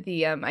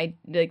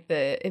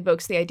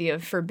evokes the idea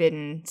of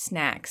forbidden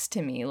snacks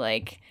to me.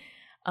 Like,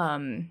 I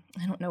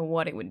don't know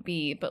what it would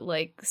be, but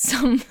like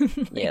some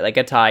like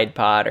a Tide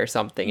Pod or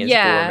something is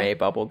gourmet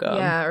bubblegum.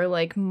 Yeah, or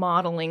like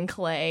modeling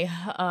clay.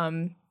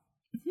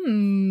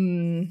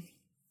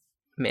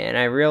 Man,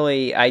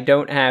 I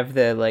don't have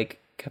the, like,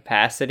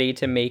 capacity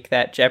to make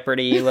that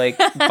Jeopardy, like,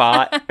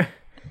 bot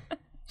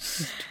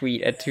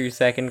tweet a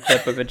 2-second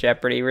clip of a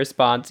Jeopardy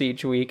response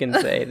each week and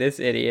say, this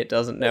idiot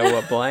doesn't know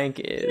what blank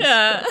is.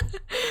 Yeah.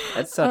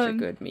 That's such a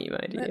good meme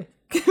idea.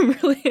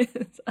 It really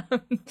is.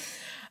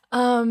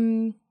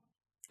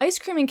 Ice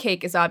cream and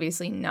cake is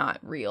obviously not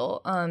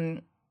real.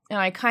 And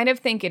I kind of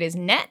think it is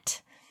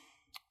net.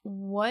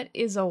 What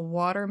is a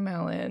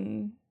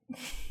watermelon?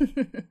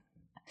 I'm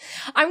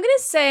gonna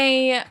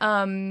say,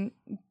 I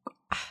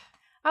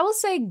will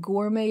say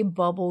gourmet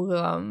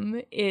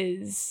bubblegum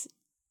is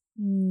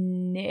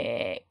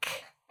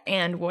Nick.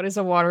 And what is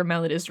a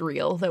watermelon is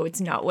real, though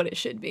it's not what it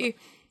should be.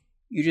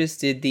 You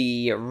just did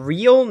the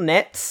real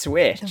net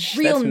switch.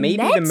 That's maybe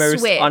the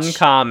most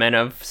uncommon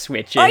of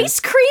switches. Ice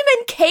cream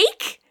and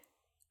cake?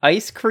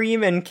 Ice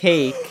Cream and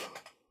Cake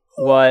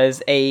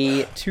was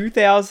a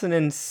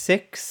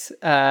 2006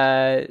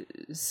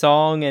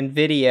 song and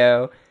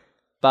video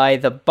by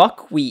the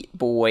Buckwheat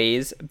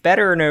Boys,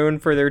 better known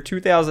for their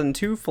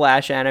 2002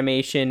 Flash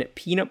animation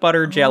Peanut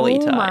Butter Jelly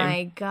Time. Oh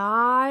my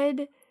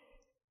god.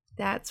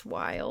 That's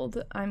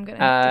wild. I'm gonna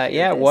have to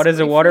hear this what is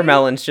briefly. a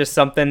watermelon's just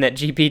something that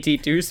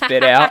GPT-2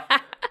 spit out.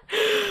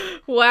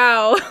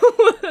 Wow.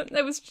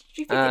 That was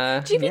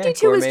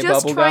GPT-2 was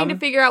just trying to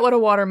figure out what a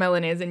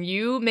watermelon is, and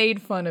you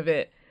made fun of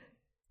it.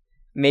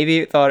 Maybe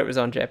it thought it was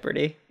on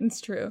Jeopardy.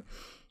 It's true.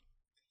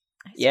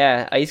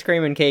 Yeah, Ice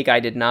Cream and Cake I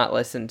did not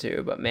listen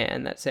to, but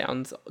man, that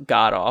sounds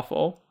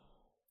god-awful.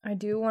 I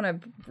do want to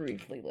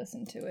briefly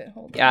listen to it.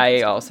 Hold on. Yeah,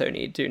 I also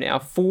need to now.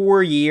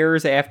 4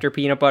 years after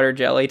Peanut Butter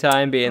Jelly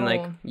Time being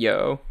like,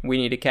 yo, we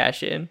need to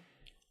cash in.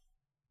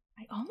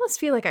 I almost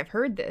feel like I've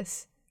heard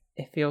this.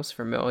 It feels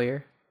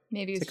familiar.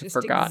 Maybe it's like just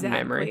a forgotten exactly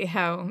memory.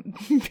 how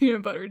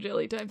Peanut Butter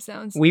Jelly Time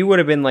sounds. We would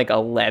have been like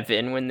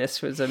 11 when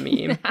this was a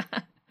meme.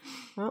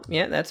 Well,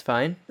 yeah, that's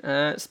fine.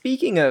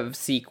 Speaking of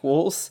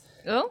sequels,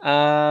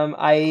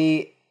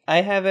 I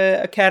have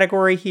a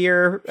category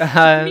here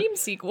meme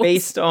sequels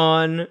based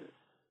on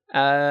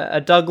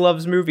a Doug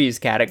Loves Movies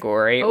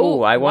category.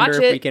 Oh, I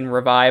wonder if we can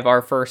revive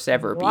our first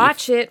ever beef.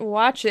 Watch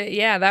it.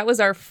 Yeah, that was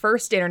our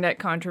first internet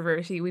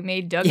controversy. We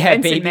made Doug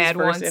Benson mad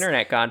first once.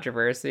 Internet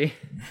controversy.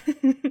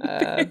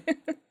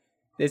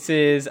 This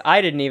is,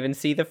 I didn't even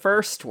see the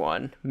first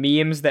one.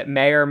 Memes that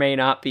may or may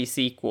not be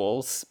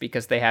sequels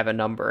because they have a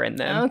number in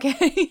them.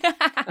 Okay.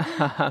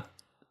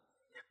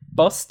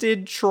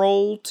 Busted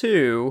Troll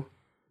 2,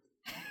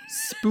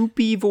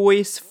 Spoopy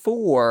Voice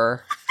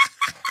 4,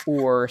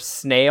 or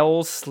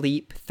Snail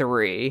Sleep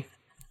 3.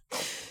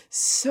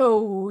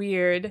 So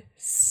weird.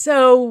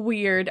 So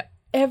weird.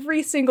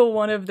 Every single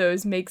one of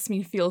those makes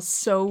me feel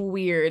so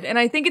weird. And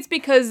I think it's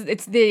because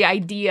it's the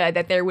idea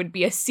that there would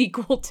be a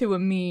sequel to a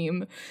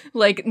meme,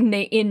 like,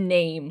 in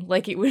name.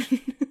 Like, it would...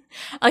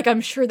 like, I'm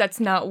sure that's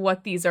not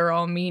what these are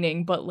all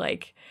meaning, but,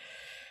 like...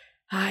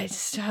 I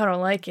don't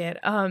like it.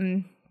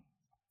 What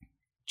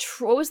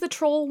was the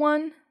troll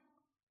one?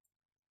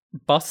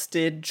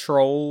 Busted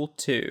Troll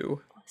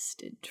 2.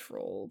 Busted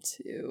Troll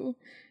 2.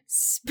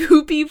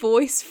 Spoopy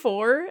Voice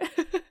 4?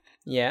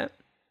 Yeah.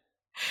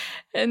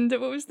 And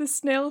what was the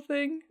snail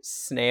thing?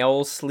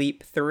 Snail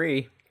Sleep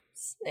 3.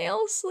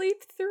 Snail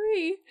Sleep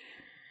 3.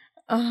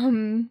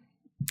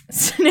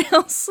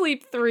 Snail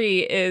Sleep 3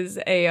 is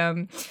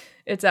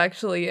it's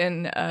actually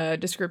in a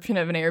description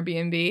of an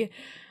Airbnb.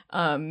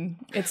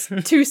 It's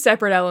two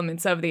separate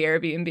elements of the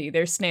Airbnb.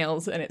 There's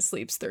snails and it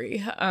sleeps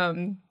 3.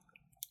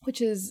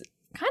 Which is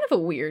kind of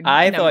a weird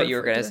I thought you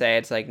were going to say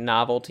it's like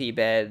novelty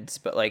beds,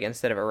 but like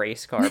instead of a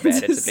race car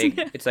bed,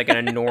 it's like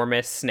an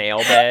enormous snail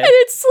bed. And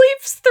it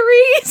sleeps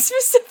 3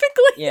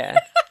 specifically. Yeah.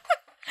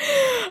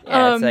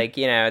 Yeah, it's like,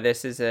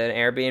 this is an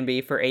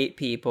Airbnb for 8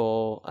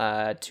 people,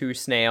 2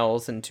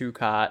 snails and 2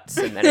 cots,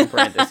 and then in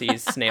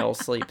parentheses, snails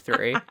sleep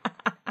 3.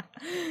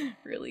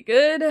 Really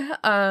good.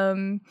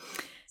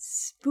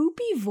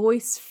 Spoopy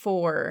Voice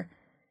 4.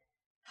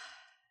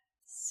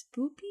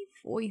 Spoopy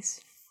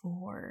Voice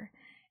 4.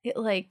 It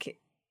like...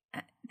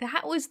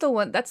 that's the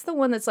one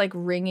that's like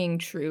ringing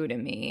true to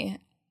me.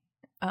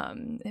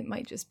 It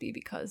might just be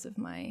because of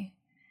my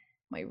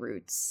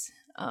roots.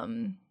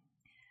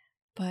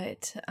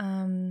 But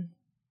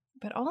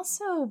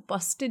also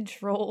Busted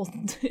Troll.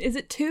 Is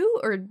it 2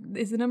 or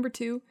is it number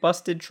 2?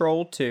 Busted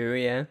Troll 2,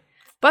 yeah.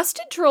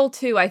 Busted Troll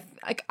 2. I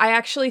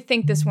actually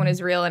think this one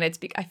is real, and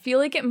I feel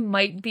like it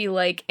might be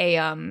like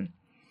a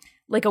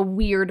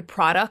weird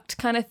product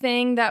kind of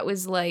thing that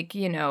was like,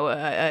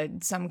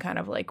 some kind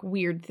of like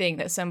weird thing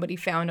that somebody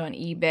found on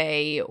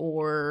eBay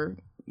or,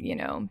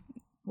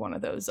 one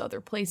of those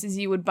other places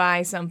you would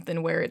buy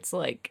something where it's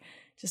like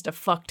just a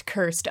fucked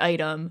cursed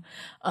item.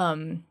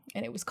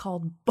 And it was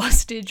called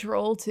Busted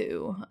Troll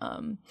 2.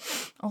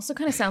 Also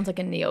kind of sounds like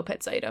a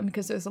Neopets item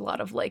because there's a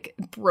lot of like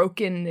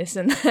brokenness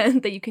in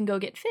that you can go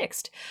get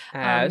fixed.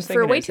 I was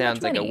thinking it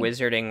sounds like a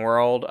Wizarding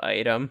World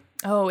item.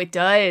 Oh, it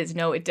does.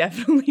 No, it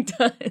definitely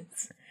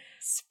does.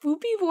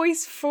 Spoopy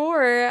Voice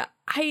 4.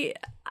 I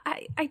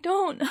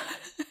don't.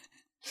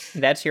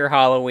 That's your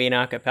Halloween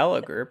a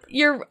cappella group.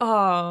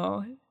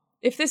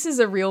 If this is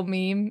a real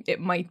meme, it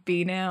might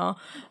be now.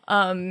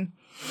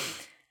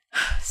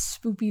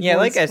 Spoopy Yeah,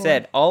 like I voice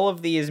said, all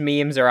of these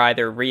memes are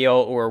either real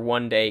or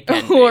one day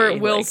can be. or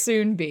will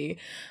soon be.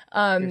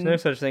 There's no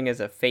such thing as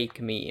a fake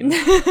meme.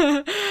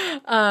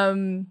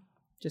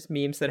 Just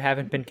memes that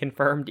haven't been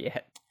confirmed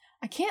yet.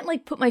 I can't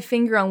like put my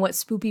finger on what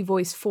Spoopy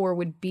Voice 4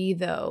 would be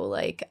though.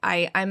 Like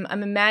I'm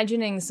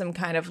imagining some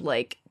kind of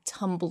like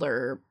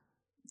Tumblr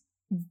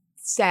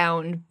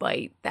sound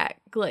bite that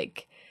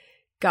like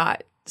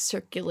got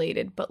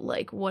circulated, but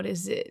like what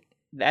is it?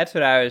 That's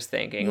what I was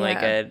thinking, Yeah.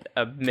 like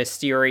a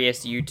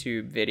mysterious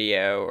YouTube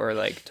video or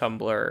like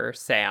Tumblr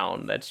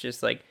sound that's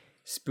just like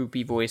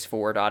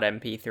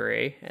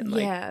spoopyvoice4.mp3 and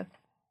like Yeah.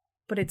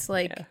 But it's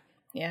like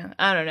yeah,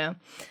 I don't know.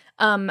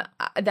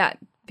 That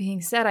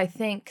being said, I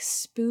think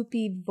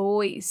Spoopy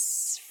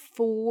Voice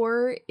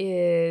 4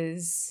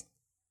 is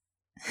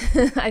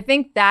I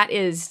think that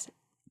is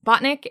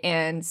Botnik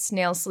and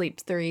Snail Sleep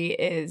 3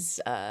 is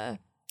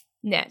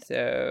Net.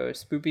 So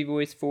Spoopy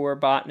Voice 4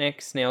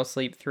 Botnik, Snail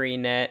Sleep 3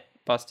 Net,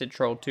 Busted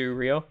Troll 2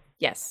 real.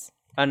 Yes.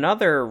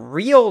 Another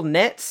real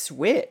net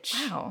switch.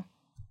 Wow.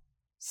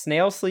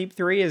 Snail Sleep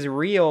 3 is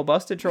real,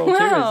 Busted Troll 2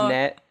 Wow. is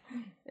net,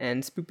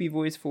 and Spoopy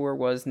Voice 4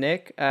 was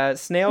Nick.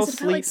 Snail Is it about,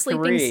 Sleep like,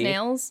 sleeping 3.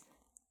 snails?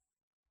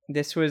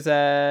 This was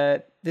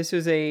a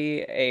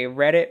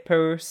Reddit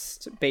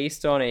post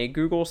based on a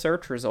Google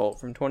search result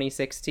from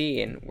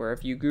 2016, where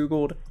if you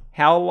Googled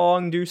 "How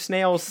long do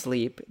snails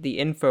sleep?" the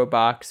info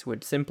box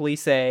would simply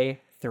say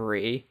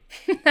 3.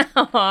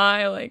 Oh,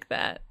 I like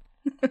that.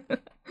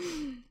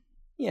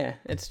 Yeah,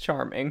 it's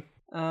charming.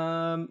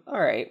 All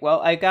right. Well,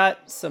 I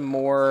got some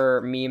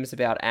more memes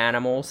about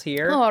animals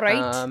here. All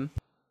right.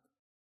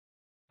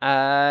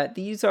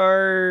 These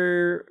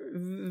are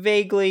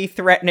vaguely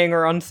threatening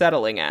or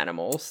unsettling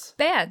animals.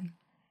 Bad.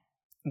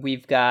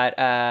 We've got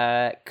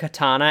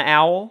katana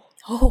owl,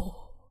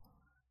 Oh.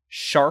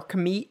 shark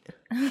meat,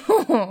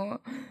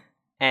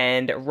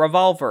 and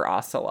revolver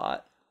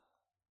ocelot.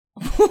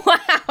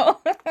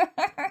 Wow.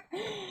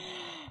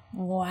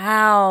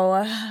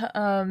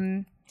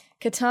 Wow.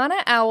 Katana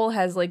owl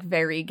has like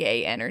very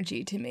gay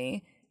energy to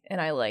me,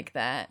 and I like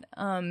that.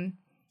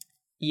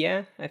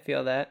 Yeah, I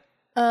feel that.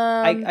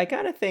 I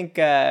kind of think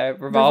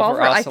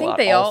revolver I ocelot think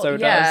they also all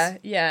does.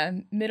 yeah.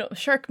 Middle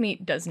shark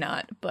meat does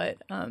not, but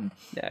No,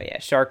 yeah,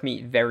 shark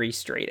meat, very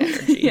straight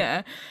energy.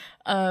 yeah.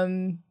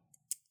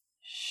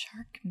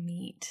 Shark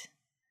meat.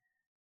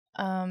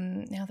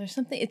 Now there's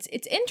something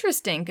it's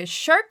interesting because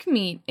shark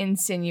meat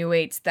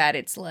insinuates that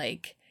it's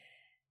like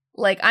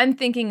I'm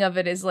thinking of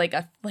it as like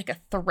a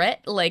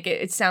threat. Like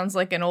it sounds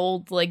like an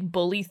old like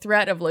bully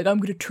threat of like I'm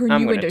gonna turn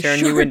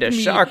you into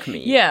shark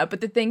meat. Yeah,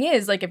 but the thing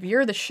is, like if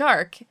you're the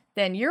shark,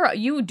 then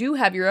you do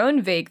have your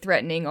own vague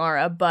threatening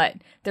aura, but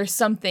there's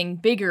something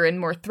bigger and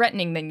more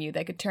threatening than you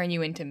that could turn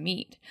you into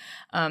meat.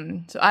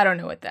 So I don't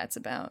know what that's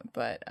about,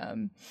 but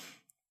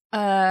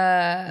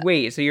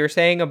Wait, so you're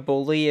saying a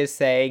bully is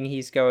saying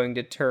he's going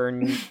to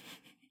turn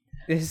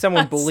this is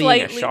someone Not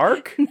bullying slightly. a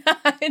shark?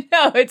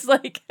 No, it's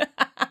like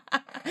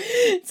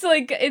it's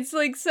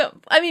like so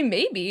I mean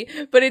maybe,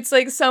 but it's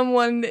like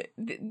someone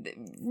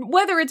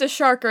whether it's a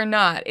shark or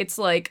not, it's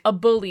like a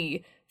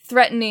bully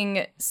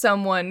threatening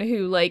someone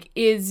who like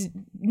is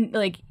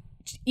like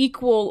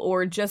equal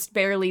or just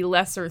barely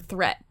lesser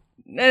threat.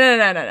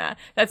 No.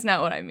 That's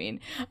not what I mean.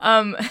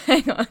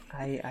 Hang on.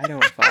 I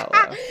don't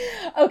follow.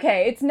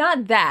 Okay, it's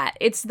not that.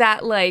 It's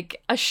that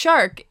like a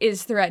shark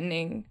is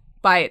threatening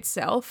by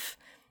itself.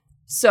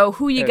 So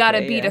who you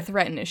gotta be to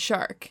threaten a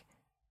shark?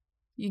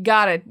 You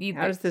gotta either.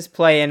 How does this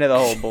play into the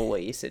whole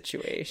bully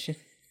situation?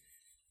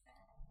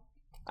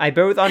 I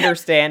both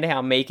understand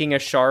how making a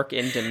shark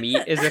into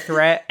meat is a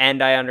threat,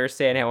 and I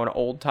understand how an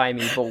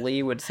old-timey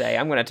bully would say,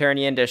 I'm gonna turn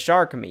you into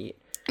shark meat.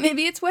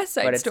 Maybe it's West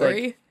Side But it's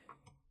Story.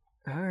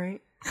 All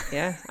right.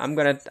 Yeah, I'm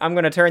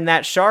gonna turn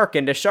that shark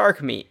into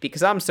shark meat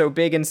because I'm so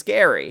big and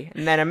scary.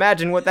 And then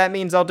imagine what that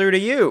means I'll do to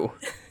you.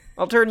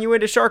 I'll turn you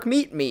into shark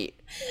meat meat.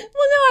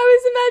 Well, no, I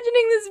was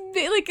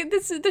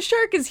imagining the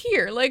shark is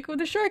here. Like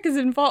the shark is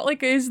involved,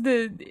 like is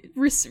the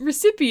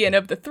recipient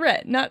of the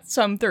threat, not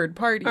some third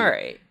party. All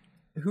right.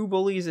 Who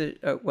bullies a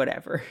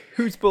whatever?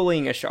 Who's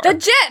bullying a shark? The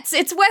Jets.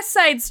 It's West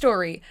Side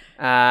Story.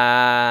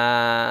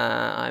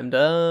 I'm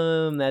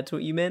dumb. That's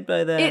what you meant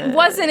by that. It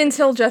wasn't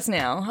until just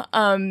now.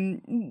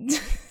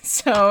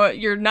 So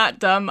you're not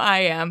dumb.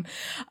 I am.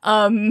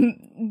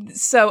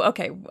 So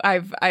okay,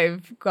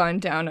 I've gone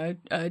down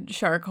a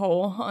shark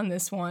hole on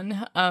this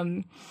one.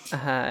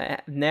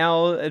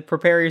 Now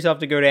prepare yourself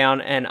to go down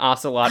an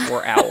ocelot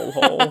or owl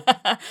hole.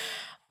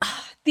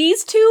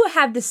 These two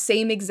have the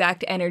same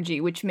exact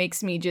energy, which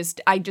makes me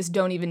I just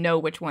don't even know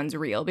which one's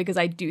real because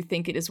I do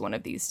think it is one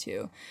of these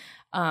two.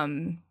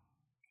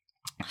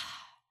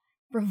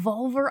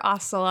 Revolver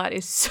Ocelot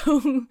is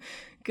so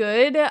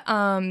good.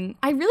 I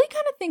really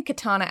kind of think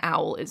Katana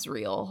Owl is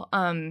real.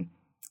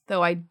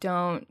 Though I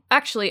don't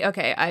actually.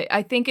 Okay,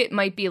 I think it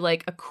might be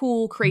like a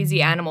cool,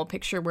 crazy animal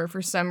picture where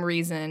for some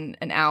reason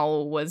an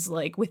owl was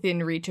like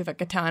within reach of a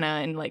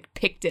katana and like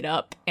picked it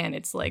up, and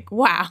it's like,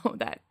 wow,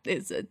 that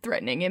is a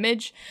threatening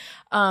image.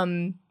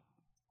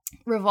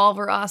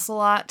 Revolver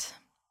ocelot.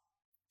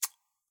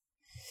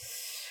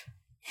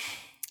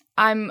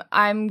 I'm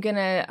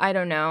gonna, I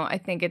don't know. I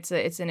think it's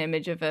an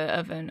image of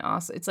an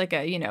ocelot. It's like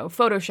a,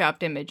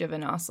 photoshopped image of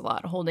an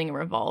ocelot holding a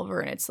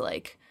revolver, and it's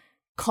like,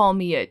 call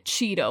me a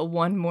cheetah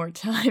one more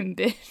time,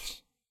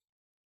 bitch.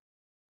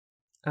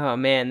 Oh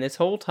man, this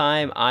whole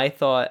time I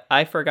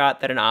forgot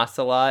that an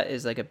ocelot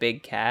is like a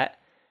big cat,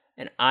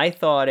 and I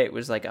thought it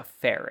was like a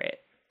ferret.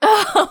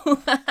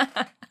 Oh.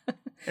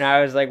 And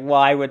I was like,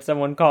 why would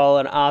someone call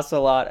an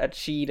ocelot a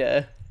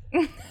cheetah?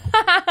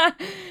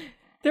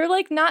 They're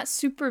like not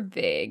super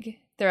big.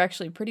 They're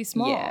actually pretty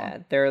small. Yeah,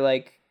 they're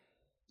like,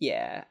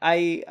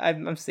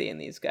 I'm seeing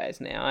these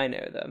guys now. I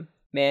know them.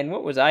 Man,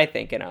 what was I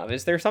thinking of?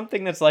 Is there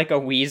something that's like a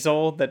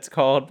weasel that's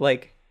called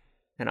like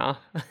an ocelot?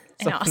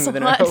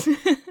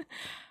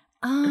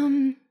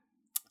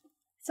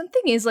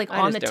 Something is like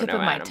on the tip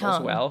of my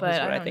tongue. Well, but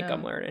that's what I think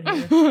I'm learning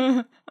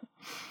here.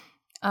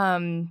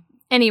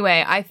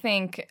 Anyway, I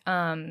think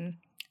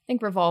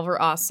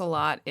revolver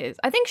ocelot is.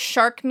 I think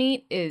shark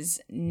meat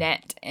is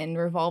net, and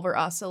revolver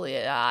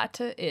ocelot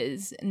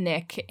is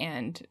Nick,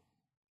 and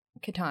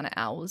katana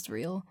owl is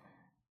real.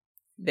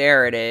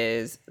 There it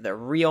is. The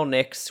real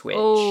Nick switch.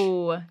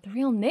 Oh, the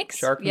real Nick?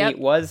 Shark meat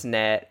was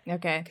net.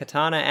 Okay.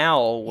 Katana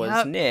owl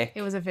was Nick.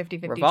 It was a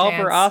 50-50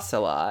 Revolver chance.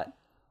 ocelot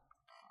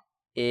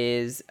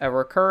is a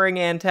recurring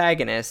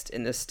antagonist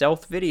in the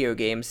stealth video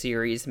game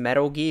series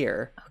Metal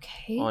Gear.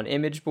 Okay. On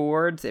image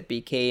boards, it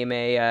became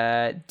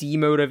a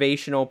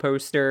demotivational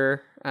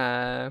poster,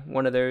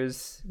 one of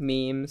those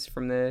memes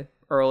from the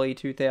early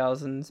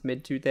 2000s,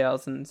 mid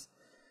 2000s.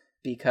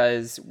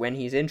 Because when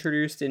he's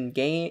introduced in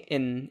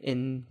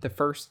the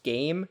first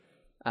game,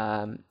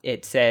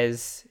 it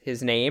says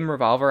his name,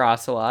 Revolver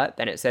Ocelot.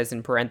 Then it says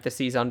in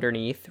parentheses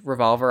underneath,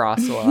 Revolver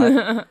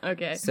Ocelot.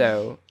 Okay.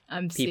 So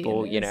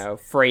people,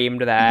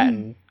 framed that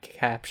and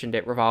captioned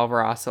it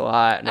Revolver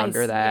Ocelot, and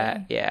under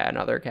that,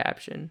 another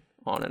caption,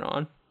 on and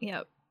on.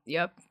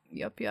 Yep.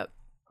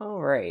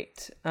 All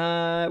right.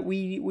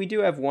 We do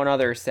have one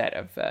other set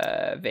of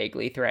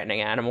vaguely threatening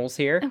animals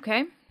here.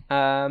 Okay.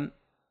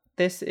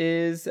 This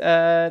is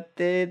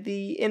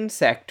the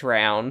insect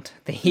round,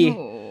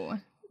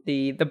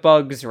 the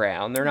bugs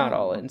round. They're not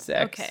all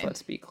insects. Okay.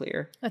 Let's be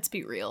clear. Let's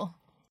be real.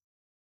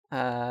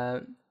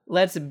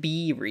 Let's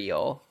be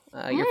real.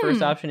 Your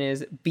first option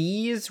is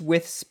bees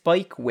with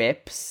spike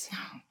whips.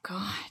 Oh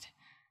God.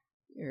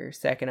 Your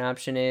second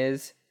option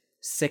is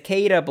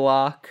cicada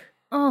block.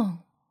 Oh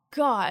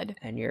God.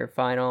 And your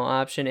final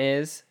option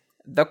is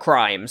the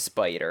crime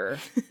spider.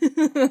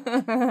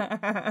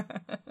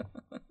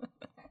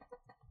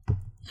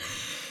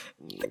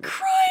 The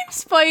crime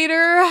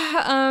spider.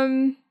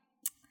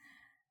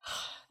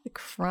 The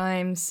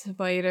crime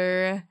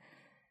spider.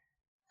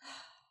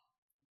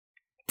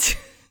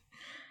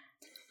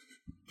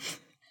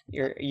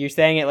 You're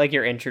saying it like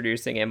you're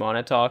introducing him on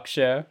a talk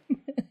show.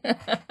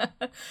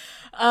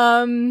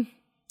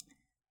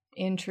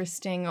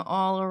 Interesting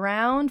all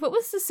around. What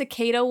was the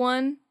cicada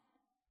one?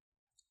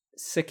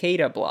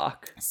 Cicada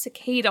block.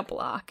 Cicada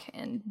block.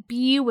 And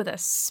bee with a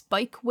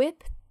spike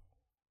whip.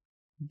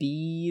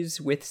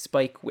 Bees with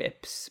spike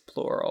whips,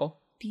 plural.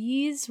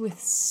 Bees with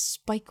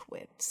spike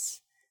whips.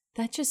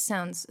 That just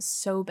sounds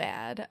so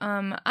bad.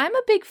 I'm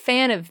a big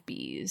fan of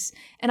bees,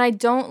 and I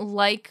don't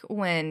like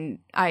when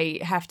I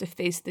have to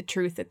face the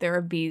truth that there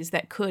are bees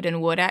that could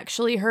and would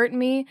actually hurt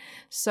me.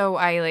 So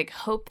I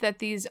hope that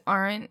these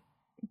aren't.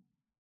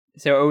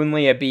 So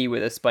only a bee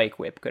with a spike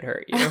whip could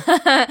hurt you.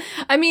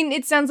 I mean,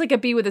 it sounds like a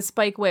bee with a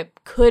spike whip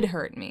could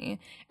hurt me,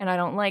 and I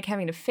don't like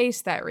having to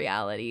face that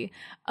reality.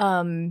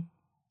 And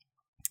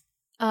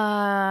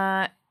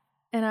a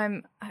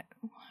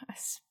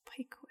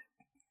spike whip.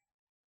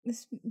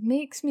 This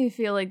makes me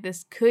feel like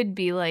this could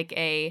be like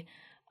a,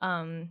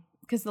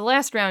 because the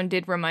last round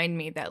did remind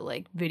me that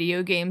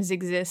video games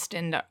exist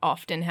and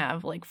often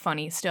have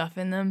funny stuff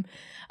in them.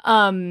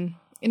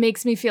 It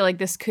makes me feel like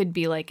this could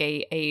be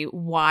a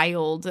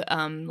wild,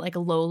 a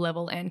low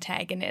level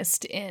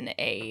antagonist in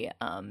a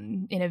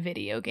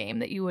video game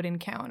that you would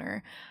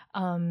encounter.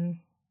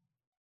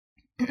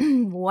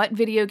 What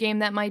video game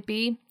that might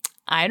be?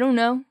 I don't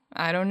know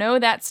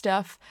that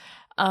stuff.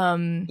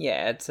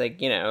 Yeah, it's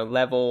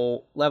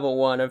level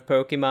 1 of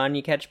Pokemon,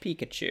 you catch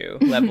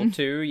Pikachu. Level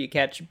 2, you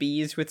catch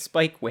bees with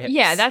spike whips.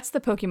 Yeah, that's the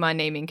Pokemon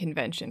naming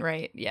convention,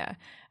 right? Yeah.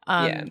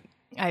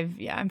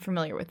 I'm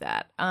familiar with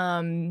that.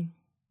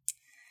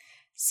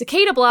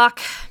 Cicada block,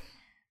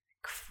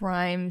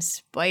 crime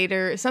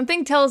spider.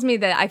 Something tells me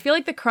that I feel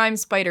like the crime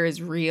spider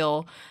is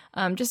real.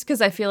 Just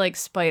because I feel like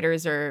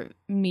spiders are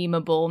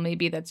memeable.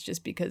 Maybe that's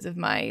just because of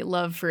my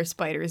love for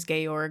Spiders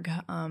Georg.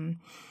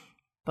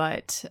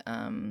 But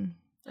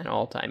an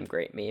all-time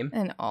great meme.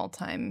 An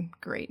all-time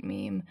great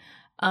meme.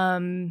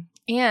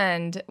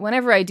 And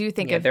whenever I do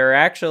think of there are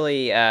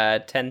actually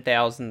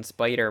 10,000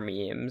 spider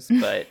memes,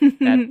 but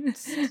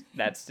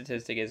that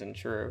statistic isn't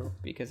true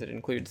because it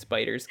includes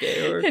spiders,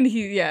 Georg. and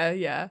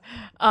yeah.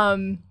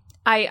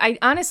 I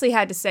honestly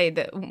have to say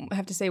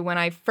when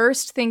I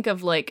first think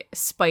of like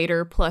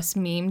spider plus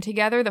meme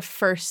together, the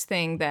first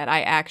thing that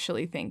I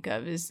actually think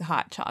of is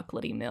hot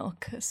chocolatey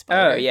milk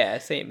spider. Oh yeah,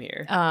 same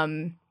here.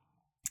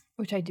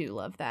 Which I do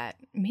love that.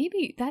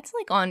 Maybe that's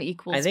like on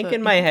equals. I think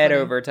in my head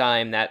over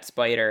time that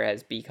spider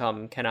has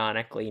become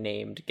canonically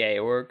named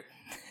Georg.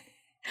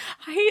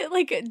 I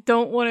like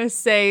don't want to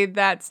say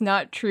that's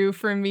not true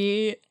for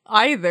me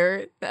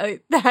either.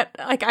 That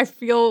like I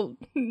feel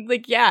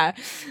like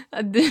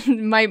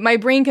my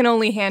brain can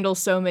only handle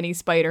so many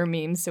spider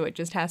memes, so it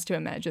just has to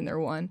imagine they're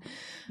one.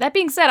 That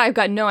being said, I've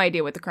got no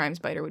idea what the crime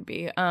spider would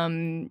be.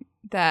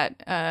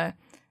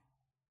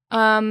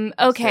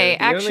 Okay,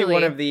 so actually, only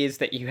one of these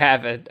that you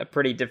have a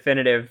pretty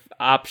definitive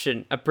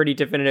option, a pretty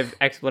definitive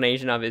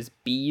explanation of is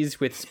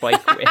bees with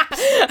spike whips.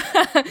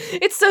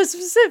 It's so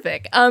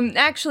specific.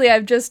 Actually,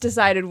 I've just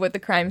decided what the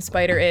crime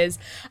spider is.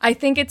 I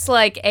think it's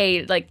like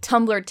a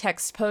Tumblr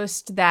text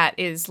post that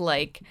is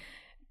like,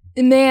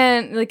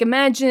 man, like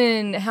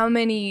imagine how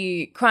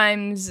many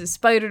crimes a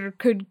spider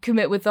could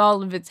commit with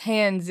all of its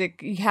hands.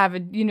 It have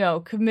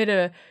commit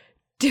a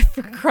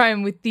different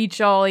crime with each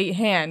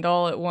hand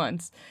all at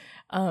once.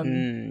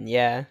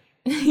 Yeah.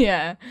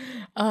 Yeah.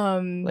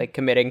 Like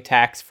committing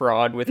tax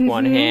fraud with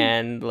one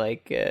hand,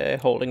 like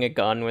holding a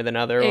gun with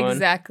another one.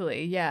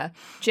 Exactly, yeah.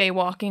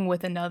 Jaywalking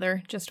with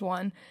another, just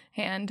one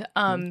hand.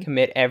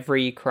 Commit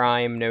every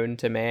crime known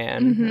to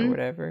man or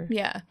whatever.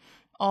 Yeah.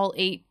 All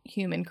 8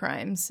 human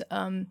crimes.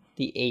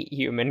 The 8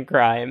 human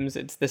crimes.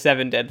 It's the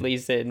 7 deadly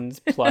sins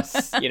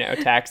plus,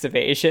 tax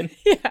evasion.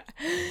 Yeah.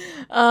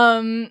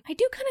 I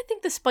do kind of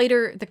think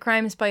the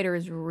crime spider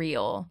is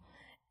real.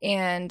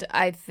 And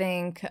I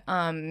think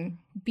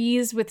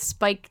bees with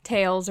spike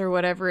tails or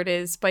whatever it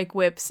is, spike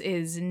whips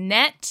is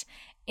net,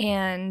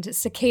 and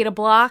cicada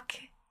block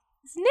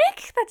is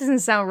Nick. That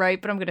doesn't sound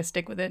right, but I'm going to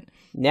stick with it.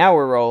 Now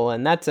we're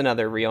rolling. That's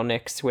another real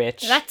Nick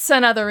switch. That's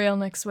another real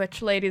Nick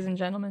switch, ladies and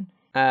gentlemen.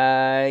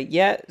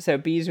 Yeah, so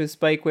bees with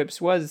spike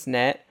whips was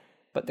net,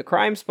 but the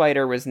crime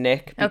spider was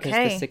Nick because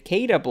the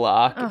cicada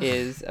block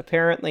is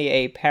apparently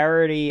a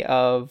parody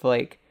of,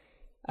 like,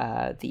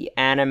 the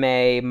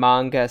anime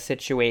manga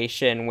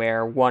situation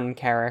where one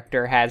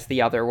character has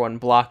the other one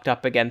blocked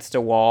up against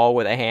a wall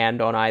with a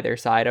hand on either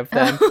side of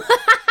them.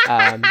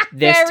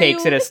 This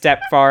takes it a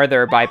step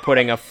farther by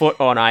putting a foot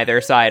on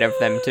either side of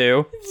them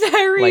too.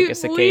 Very like a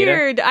cicada.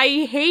 Weird.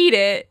 I hate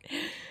it.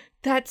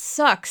 That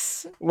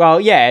sucks.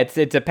 Well, yeah,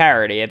 it's a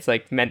parody. It's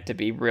like meant to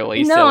be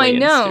really silly. No, I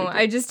know. Stupid.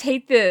 I just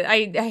hate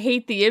I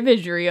hate the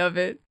imagery of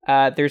it.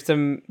 There's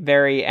some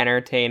very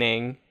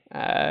entertaining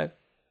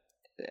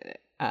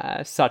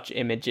such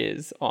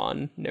images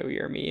on Know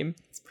Your Meme.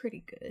 It's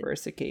pretty good. For a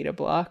cicada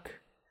block.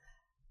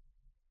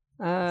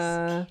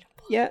 Yeah,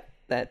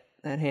 that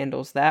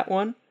handles that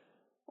one.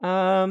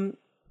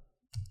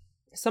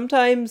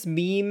 Sometimes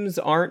memes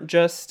aren't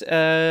just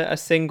a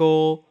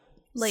single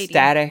lady.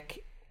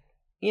 Static.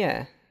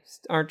 Yeah,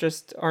 aren't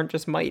just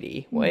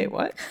mighty. Wait,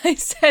 what? I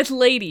said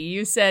lady.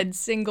 You said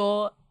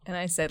single, and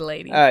I said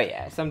lady. Oh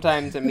yeah,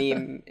 sometimes a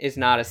meme is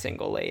not a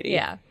single lady.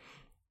 Yeah.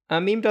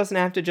 A meme doesn't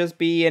have to just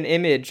be an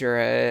image or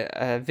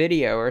a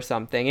video or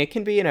something. It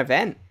can be an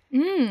event.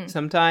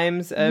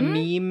 Sometimes a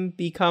meme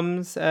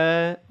becomes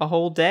a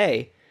whole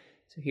day.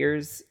 So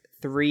here's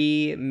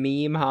 3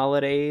 meme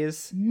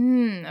holidays. Okay.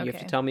 You have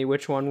to tell me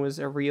which one was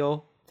a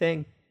real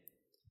thing.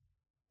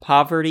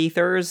 Poverty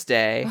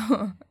Thursday,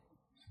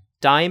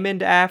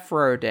 Diamond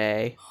Afro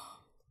Day,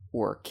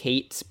 or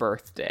Kate's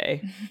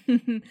birthday.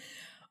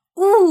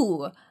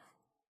 Ooh,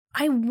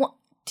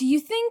 do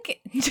you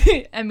think,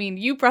 I mean,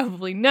 you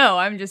probably know,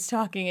 I'm just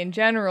talking in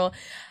general.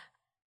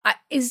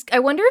 I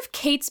wonder if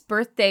Kate's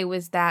birthday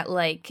was that,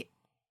 like,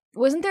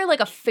 wasn't there like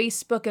a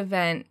Facebook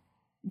event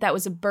that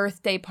was a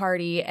birthday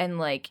party and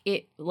like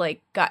it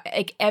like got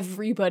like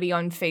everybody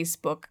on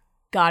Facebook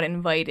got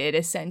invited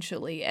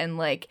essentially, and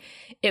like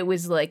it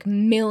was like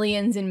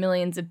millions and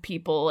millions of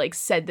people like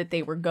said that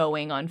they were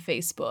going on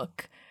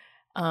Facebook.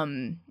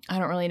 I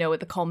don't really know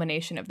what the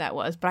culmination of that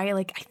was, but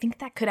I think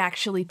that could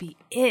actually be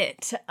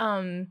it.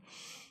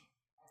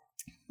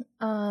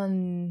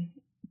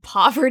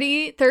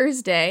 Poverty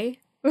Thursday.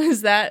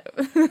 Was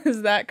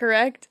that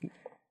correct?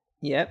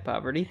 Yeah,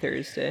 Poverty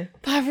Thursday.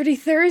 Poverty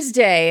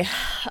Thursday.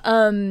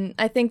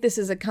 I think this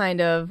is a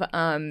kind of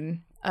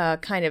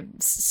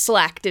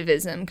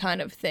slacktivism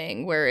kind of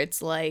thing where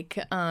it's like,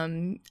 all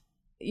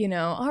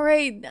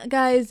right,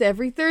 guys,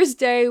 every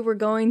Thursday we're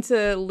going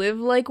to live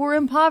like we're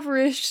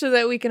impoverished so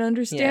that we can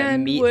understand. Yeah,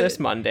 meatless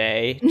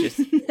Monday,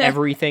 just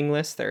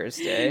everythingless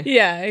Thursday.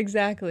 Yeah,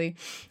 exactly.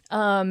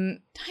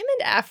 Diamond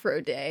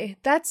Afro Day.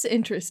 That's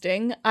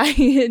interesting.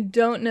 I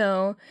don't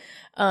know.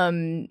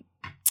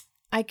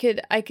 I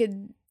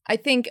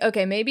think,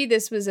 okay, maybe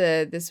this was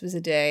a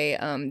day.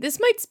 This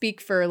might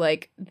speak for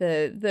like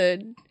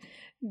the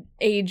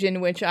age in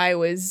which I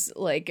was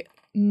like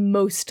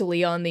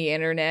mostly on the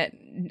internet.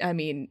 I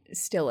mean,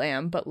 still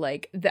am, but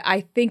like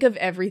I think of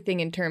everything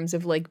in terms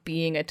of like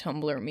being a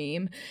Tumblr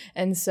meme.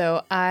 And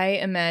so I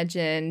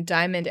imagine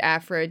Diamond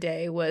Afro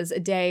Day was a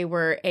day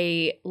where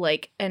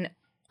an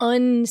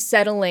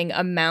unsettling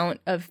amount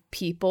of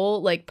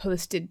people like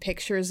posted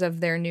pictures of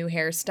their new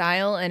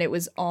hairstyle, and it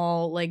was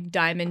all like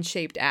diamond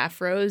shaped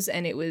afros,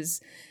 and it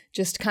was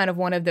just kind of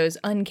one of those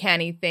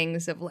uncanny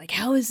things of like,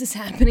 how is this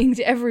happening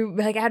to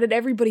how did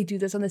everybody do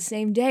this on the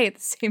same day at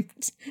the same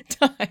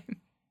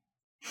time?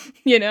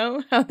 You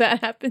know how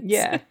that happens?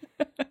 Yeah.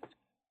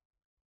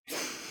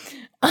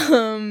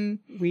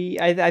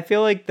 I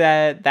feel like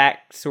that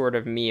sort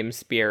of meme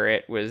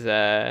spirit was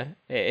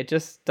it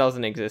just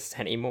doesn't exist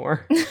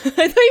anymore. I thought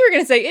you were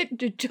gonna say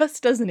it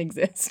just doesn't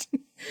exist.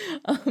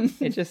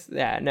 It just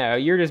no,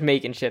 you're just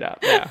making shit up.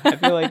 No, I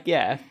feel like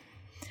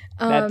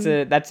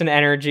that's an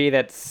energy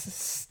that's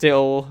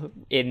still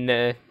in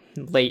the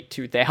late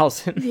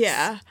 2000s.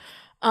 Yeah.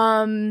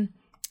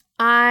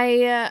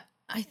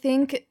 I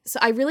think so.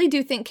 I really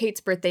do think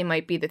Kate's birthday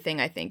might be the thing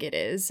I think it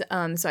is.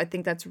 So I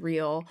think that's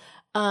real.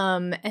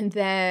 And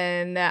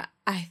then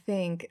I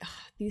think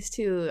these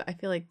two, I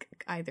feel like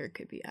either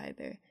could be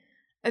either.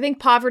 I think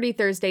Poverty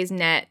Thursday's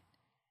net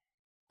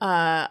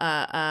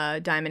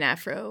Diamond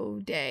Afro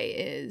Day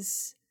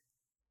is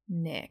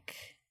Nick.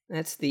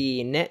 That's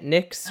the net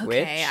Nick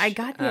switch. Okay, I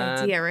got the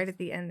idea right at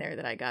the end there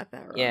that I got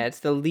that wrong. Yeah,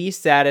 it's the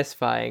least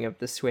satisfying of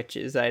the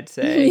switches, I'd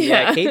say.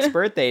 Yeah, Kate's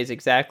birthday is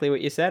exactly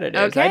what you said it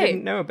is. Okay. I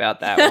didn't know about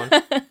that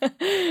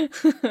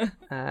one.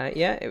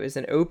 Yeah, it was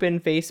an open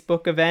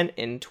Facebook event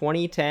in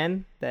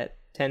 2010 that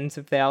tens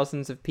of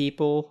thousands of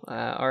people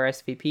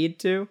RSVP'd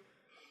to.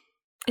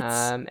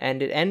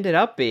 And it ended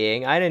up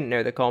being, I didn't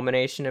know the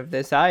culmination of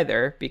this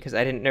either because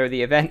I didn't know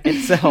the event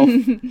itself.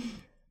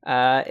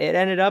 It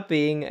ended up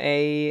being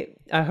a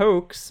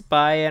hoax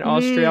by an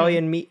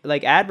Australian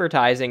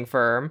advertising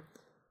firm,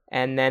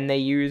 and then they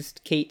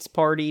used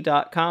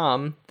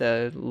katesparty.com,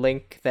 the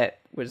link that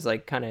was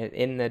like kind of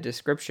in the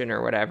description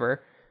or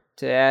whatever,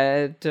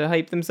 to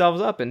hype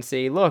themselves up and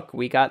see, look,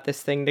 we got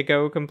this thing to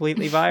go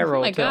completely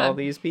viral to all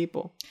these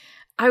people.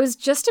 I was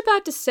just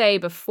about to say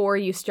before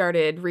you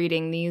started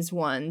reading these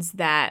ones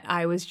that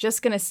I was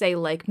just going to say,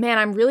 like, man,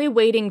 I'm really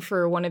waiting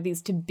for one of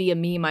these to be a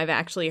meme I've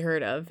actually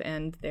heard of.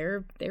 And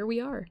there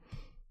we are.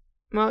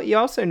 Well, you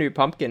also knew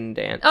Pumpkin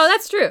Dance. Oh,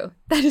 that's true.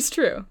 That is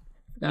true.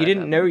 You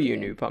didn't know you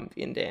knew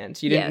Pumpkin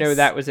Dance. You didn't know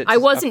that was its I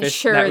wasn't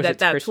sure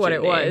that's Christian what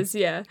it name. was.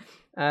 Yeah.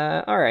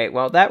 All right.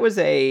 Well, that was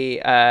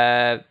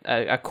a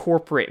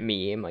corporate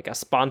meme, like a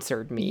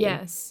sponsored meme.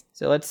 Yes.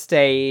 So let's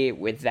stay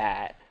with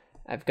that.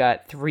 I've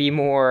got 3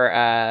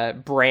 more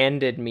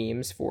branded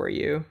memes for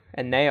you,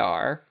 and they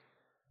are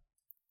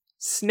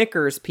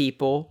Snickers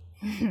People,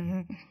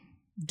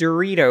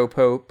 Dorito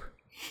Pope,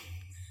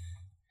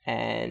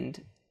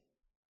 and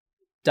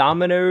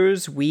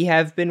Domino's We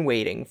Have Been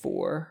Waiting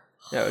For.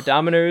 No,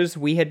 Domino's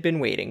We Had Been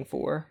Waiting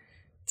For.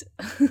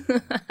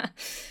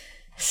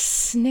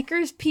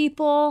 Snickers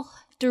People,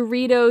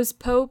 Doritos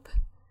Pope.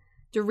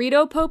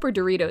 Dorito Pope or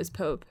Doritos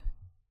Pope?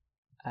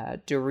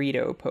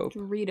 Dorito Pope.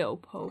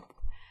 Dorito Pope.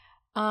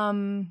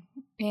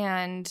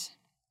 And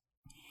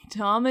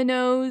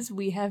Domino's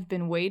We Have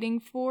Been Waiting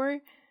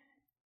For.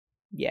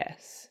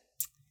 Yes.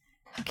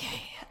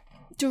 Okay.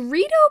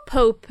 Dorito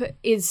Pope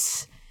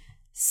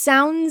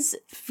sounds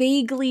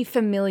vaguely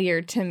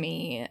familiar to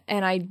me,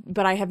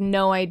 but I have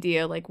no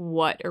idea like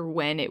what or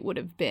when it would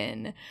have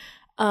been.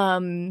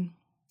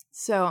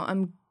 So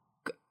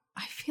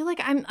I feel like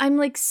I'm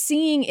like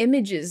seeing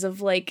images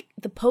of like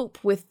the Pope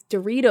with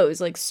Doritos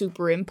like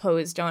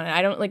superimposed on it.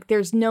 I don't like,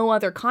 there's no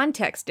other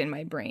context in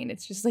my brain.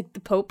 It's just like the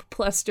Pope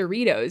plus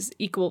Doritos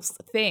equals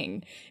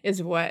thing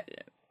is what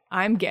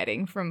I'm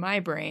getting from my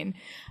brain.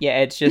 Yeah,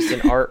 it's just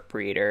an art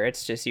breeder.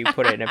 It's just you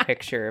put in a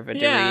picture of a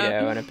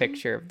Dorito and a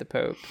picture of the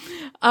Pope.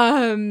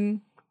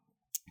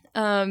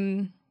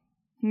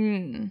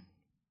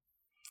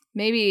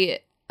 Maybe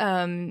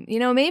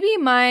maybe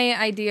my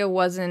idea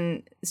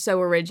wasn't so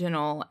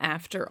original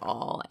after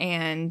all,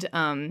 and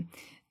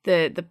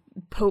the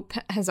Pope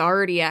has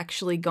already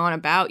actually gone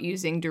about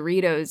using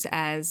Doritos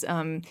as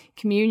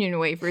communion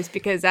wafers,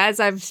 because as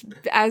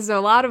a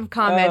lot of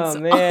comments, oh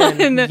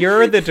man,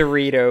 you're the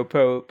Dorito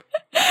Pope.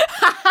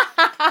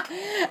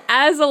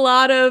 As a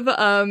lot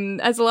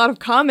of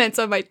comments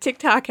on my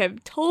TikTok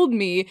have told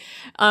me,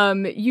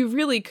 you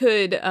really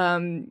could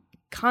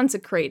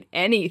consecrate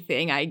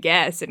anything, I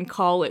guess, and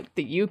call it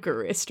the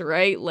Eucharist,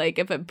 right? Like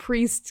if a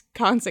priest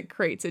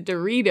consecrates a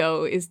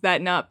Dorito, is that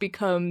not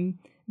become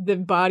the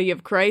body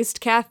of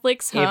Christ,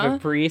 Catholics, huh? If a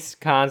priest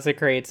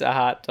consecrates a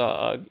hot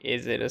dog,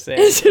 is it a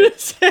sandwich? Is it a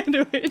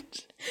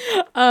sandwich?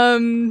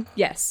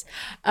 Yes.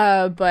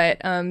 I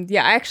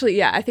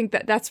think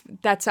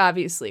that's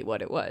obviously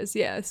what it was.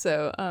 Yeah.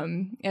 So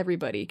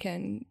everybody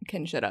can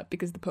shut up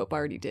because the Pope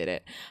already did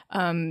it.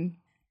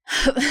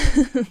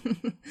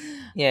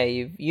 Yeah,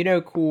 you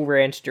know Cool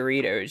Ranch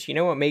Doritos. You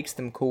know what makes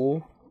them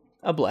cool?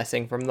 A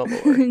blessing from the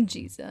Lord.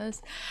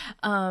 Jesus.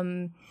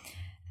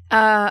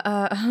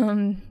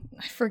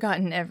 I've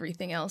forgotten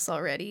everything else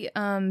already.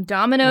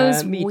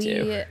 Domino's, me we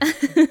too.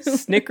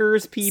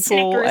 Snickers people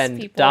Snickers and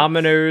people.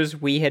 Domino's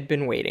we had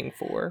been waiting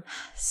for.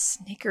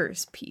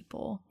 Snickers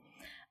people.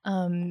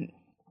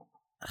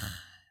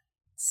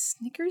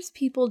 Snickers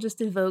people just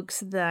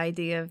evokes the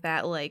idea of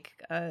that, like,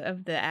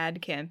 of the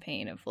ad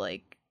campaign of,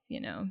 like, you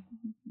know,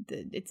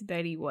 it's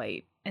Betty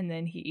White, and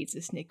then he eats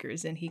a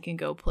Snickers and he can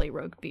go play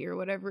rugby or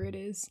whatever it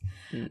is.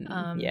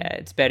 Yeah,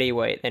 it's Betty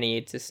White, then he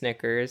eats a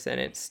Snickers,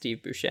 and it's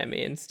Steve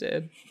Buscemi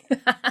instead.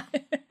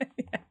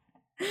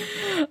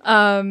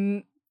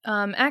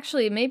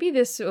 Actually, maybe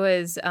this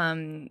was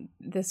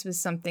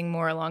something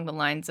more along the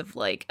lines of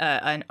like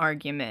an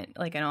argument,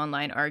 like an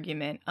online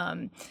argument,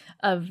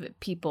 of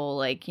people,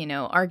 like, you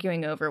know,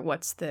 arguing over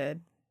what's the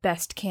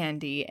best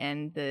candy,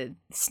 and the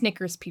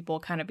Snickers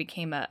people kind of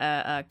became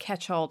a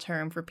catch-all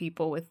term for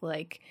people with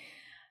like,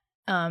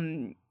 I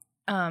know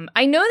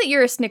that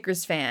you're a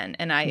Snickers fan,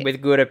 and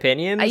with good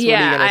opinions. Yeah,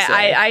 what are you gonna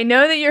say? I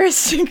know that you're a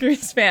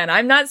Snickers fan.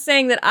 I'm not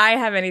saying that I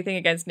have anything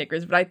against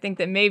Snickers, but I think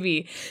that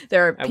maybe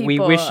there are people. We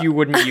wish you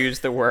wouldn't use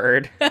the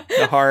word,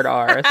 the hard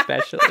R,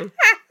 especially.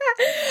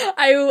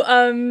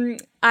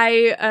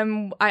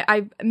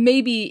 I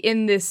maybe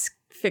in this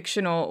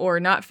fictional or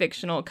not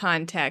fictional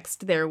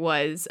context, there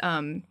was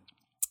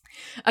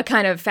a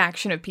kind of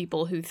faction of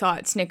people who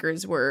thought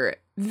Snickers were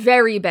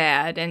very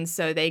bad, and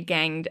so they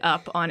ganged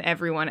up on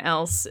everyone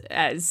else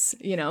as,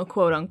 you know,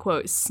 quote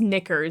unquote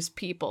Snickers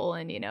people,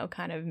 and, you know,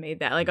 kind of made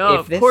that like, oh,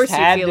 if of course this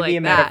you had feel to like be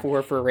a that.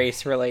 metaphor for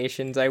race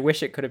relations, I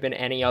wish it could have been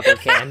any other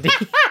candy.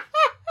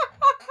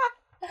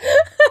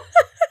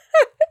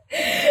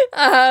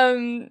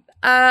 And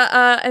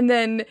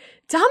then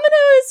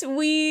Domino's,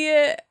 we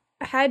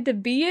had to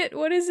be it.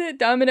 What is it?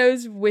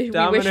 Domino's, we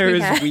wish we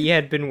had. We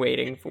had been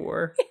waiting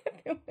for.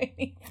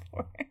 Waiting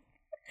for.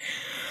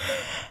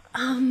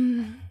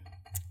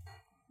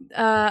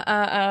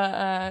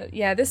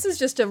 Yeah, this is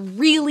just a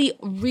really,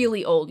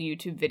 really old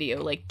YouTube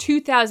video, like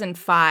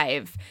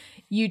 2005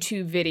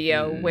 YouTube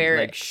video where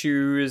like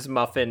shoes,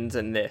 muffins,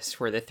 and this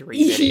were the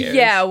three videos.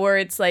 Yeah, where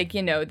it's like,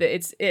 you know,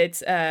 it's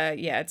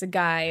a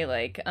guy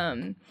like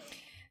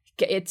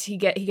he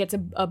gets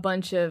a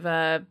bunch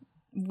of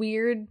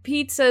weird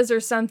pizzas or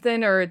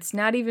something, or it's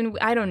not even,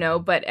 I don't know,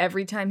 but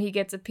every time he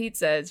gets a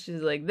pizza, it's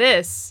just like,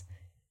 this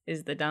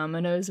is the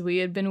Domino's we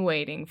had been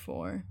waiting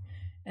for.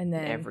 And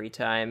then every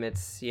time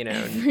it's, you know,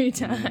 every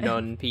time.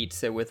 None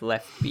pizza with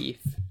left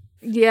beef.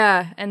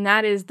 Yeah, and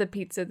that is the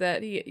pizza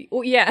that he.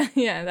 Oh, yeah,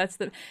 that's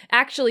the.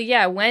 Actually,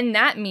 yeah, when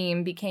that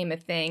meme became a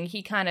thing,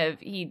 he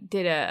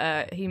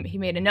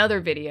made another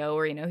video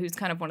where, you know, he was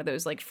kind of one of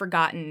those like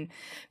forgotten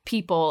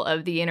people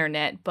of the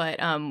internet,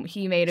 but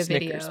he made a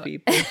Snickers video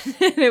people.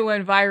 and it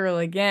went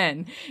viral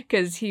again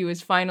because he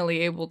was finally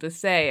able to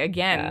say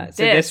again.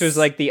 So this was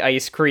like the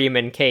ice cream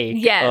and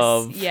cake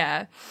of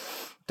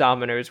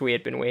Domino's we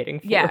had been waiting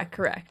for. Yeah,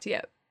 correct.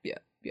 Yep.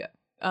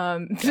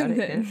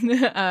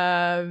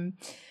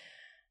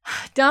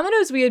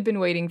 Domino's we had been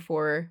waiting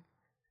for,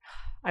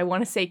 I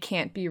want to say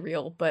can't be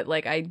real, but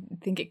like I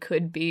think it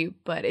could be,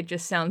 but it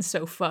just sounds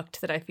so fucked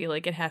that I feel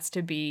like it has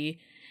to be,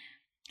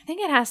 I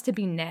think it has to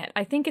be net.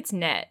 I think it's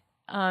net,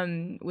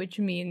 which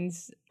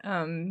means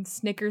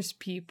Snickers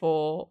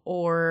people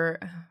or,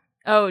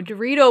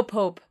 Dorito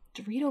Pope.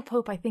 Dorito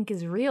Pope I think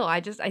is real.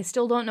 I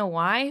still don't know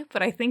why,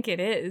 but I think it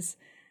is.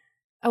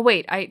 Oh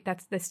wait,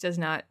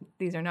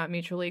 these are not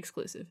mutually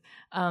exclusive.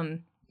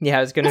 Yeah,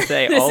 I was gonna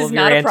say all of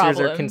your answers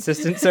are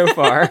consistent so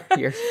far.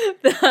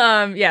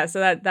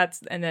 So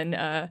that's and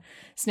then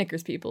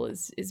Snickers people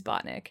is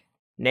Botnick.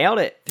 Nailed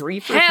it. 3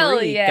 for Hell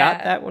 3. yeah.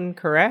 Got that one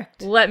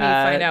correct. Let me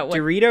find out what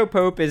Dorito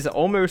Pope is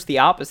almost the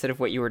opposite of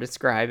what you were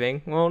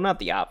describing. Well, not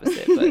the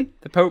opposite, but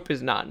the Pope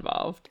is not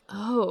involved.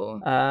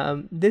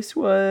 Oh. This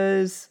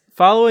was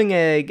following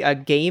a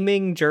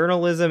gaming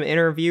journalism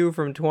interview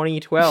from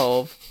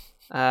 2012.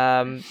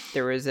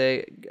 There was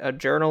a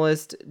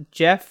journalist,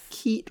 Jeff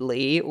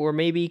Keatley, or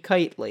maybe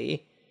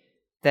Kitely,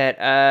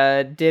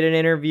 that did an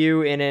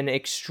interview in an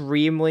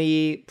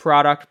extremely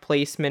product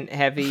placement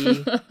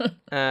heavy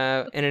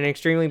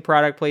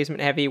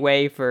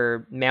way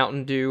for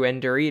Mountain Dew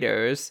and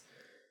Doritos.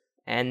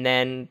 And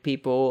then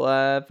people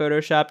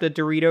photoshopped a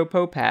Dorito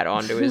Pope hat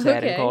onto his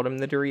head and called him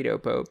the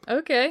Dorito Pope.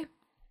 Okay.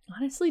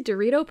 Honestly,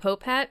 Dorito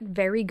Pope hat,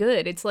 very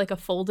good. It's like a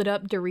folded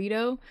up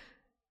Dorito.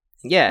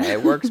 Yeah,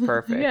 it works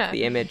perfect. Yeah.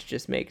 The image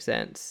just makes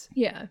sense.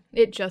 Yeah,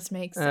 it just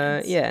makes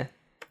sense. Yeah.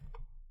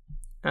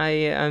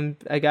 I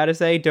gotta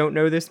say, don't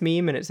know this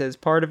meme, and it says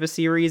part of a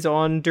series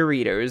on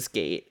Doritos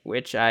Gate,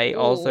 which I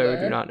also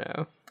do not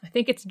know. I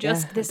think it's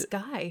just this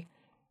guy.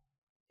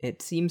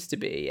 It seems to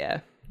be,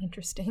 yeah.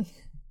 Interesting.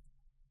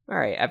 All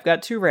right, I've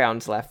got 2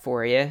 rounds left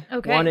for you.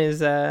 Okay. One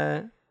is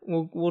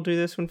we'll do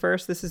this one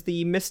first. This is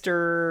the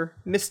Mr.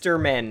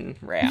 Men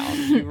round.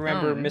 You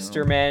remember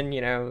Mr. Men, you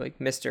know, like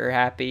Mr.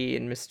 Happy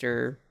and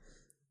Mr.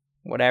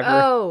 whatever?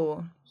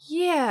 Oh,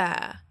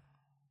 yeah.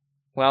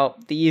 Well,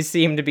 these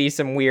seem to be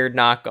some weird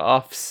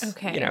knockoffs.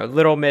 Okay. You know,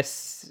 Little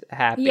Miss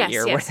Happy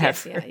or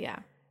whatever. Yeah.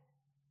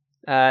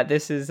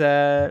 This is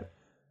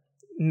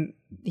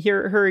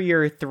Here are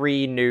your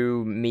 3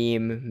 new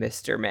meme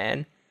Mr.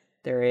 Men.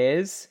 There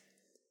is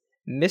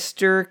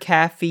Mr.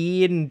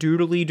 Caffeine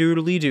Doodly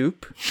Doodly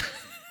Doop.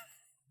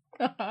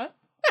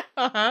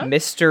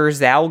 Mr.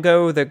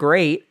 Zalgo the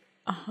Great.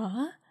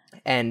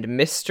 And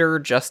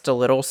Mr. Just a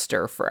Little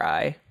Stir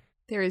Fry.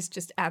 There is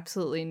just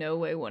absolutely no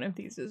way one of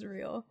these is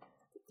real.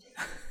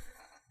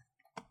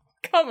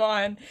 Come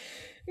on.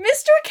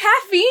 Mr.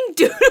 Caffeine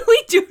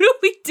Doodly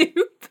Doodly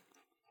Doop.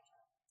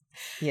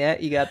 Yeah,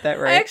 you got that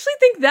right. I actually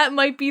think that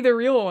might be the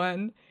real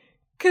one.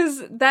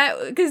 Cause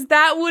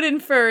that would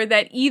infer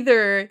that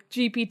either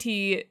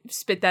GPT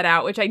spit that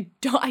out, which I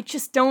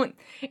just don't,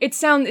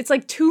 it's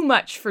like too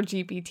much for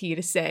GPT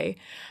to say.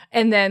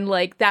 And then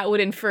like that would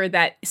infer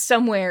that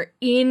somewhere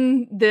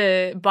in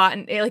the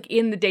like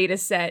in the data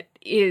set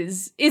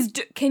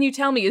can you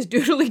tell me, is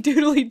doodly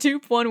doodly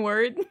doop one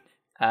word?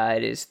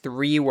 It is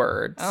 3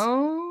 words.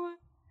 Oh.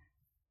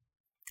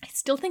 I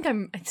still think what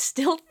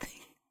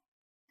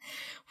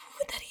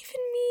would that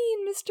even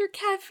mean? Mr.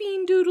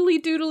 Caffeine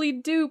Doodly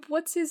Doodly Doop.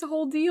 What's his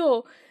whole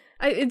deal?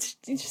 It's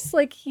just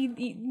like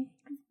he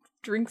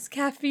drinks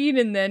caffeine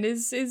and then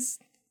is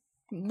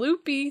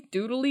loopy.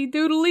 Doodly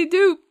Doodly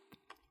Doop.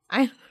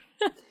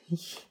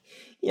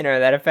 You know,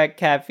 that effect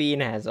caffeine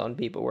has on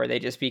people where they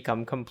just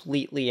become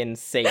completely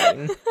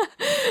insane.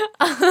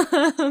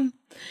 The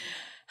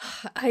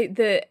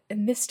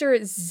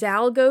Mr.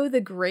 Zalgo the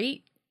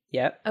Great.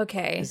 Yep.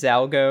 Okay.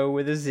 Zalgo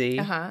with a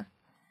Z.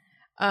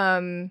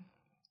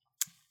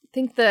 I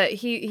think that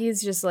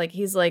he's just like,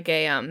 he's like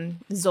a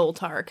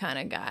Zoltar kind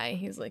of guy.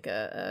 He's like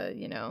a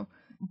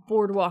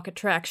boardwalk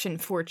attraction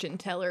fortune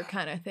teller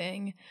kind of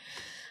thing.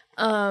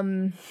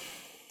 The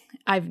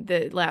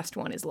last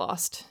one is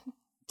lost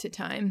to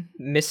time.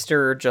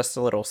 Mr. Just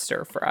a Little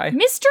Stir Fry.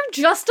 Mr.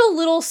 Just a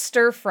Little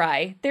Stir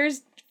Fry.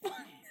 There's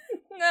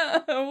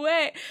no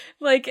way.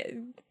 Like,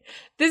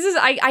 this is,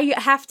 I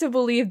have to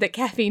believe that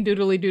Caffeine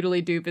Doodly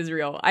Doodly Doop is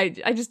real. I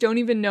just don't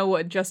even know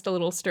what Just a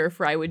Little Stir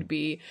Fry would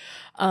be.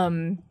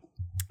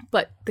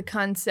 But the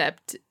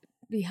concept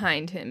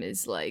behind him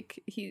is like,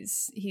 he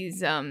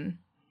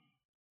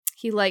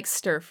likes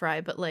stir fry,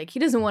 but like he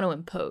doesn't want to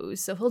impose,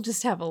 so he'll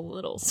just have a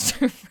little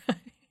stir fry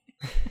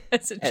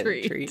as a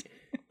treat.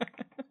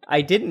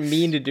 I didn't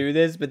mean to do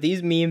this, but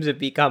these memes have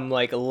become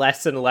like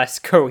less and less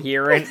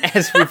coherent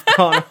as we've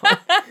gone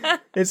on.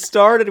 It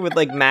started with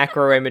like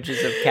macro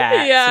images of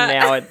cats.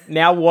 Yeah.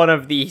 Now one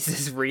of these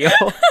is real.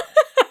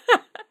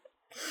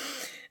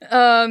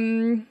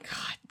 God.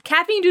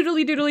 Caffeine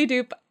Doodly Doodly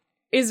Doop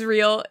is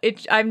real.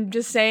 I'm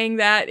just saying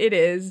that it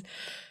is.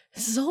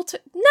 Zoltar?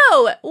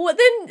 No. Well,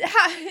 then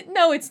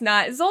no, it's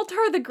not.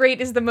 Zoltar the Great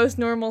is the most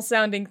normal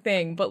sounding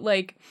thing, but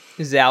like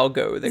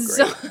Zalgo the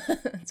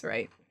Great. That's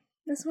right.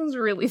 This one's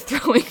really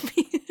throwing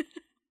me.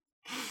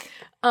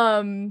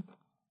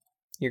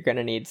 You're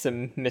gonna need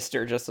some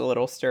Mr. Just a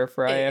Little Stir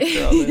Fry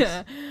after all this.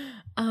 Yeah.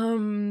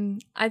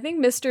 I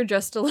think Mr.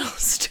 Just a Little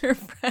Stir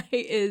Fry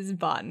is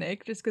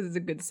Botnik, just because it's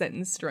a good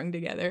sentence strung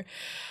together.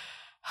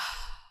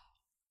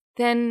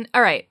 Then,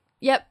 all right.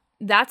 Yep,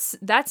 that's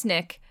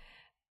Nick.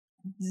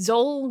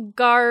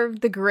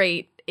 Zalgo the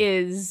Great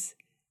is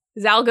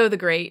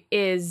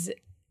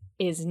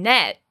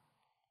Net.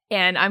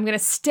 And I'm going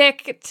to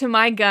stick to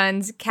my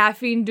guns.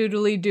 Caffeine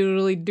Doodly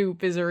Doodly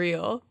Doop is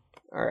real.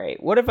 All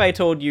right. What if I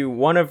told you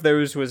one of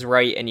those was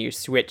right and you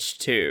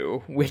switched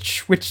two?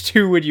 Which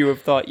two would you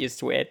have thought you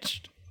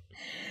switched?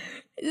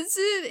 Is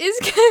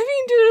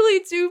Caffeine Doodly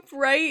Doop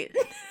right?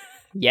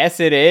 Yes,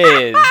 it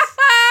is.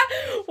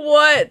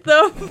 What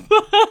the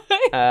fuck?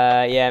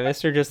 Yeah,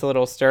 Mr. Just a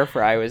Little Stir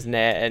Fry was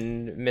Net,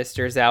 and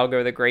Mr.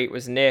 Zalgo the Great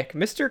was Nick.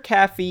 Mr.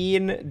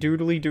 Caffeine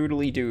Doodly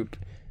Doodly Doop.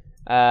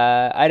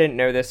 I didn't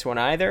know this one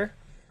either.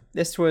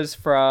 This was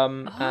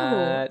from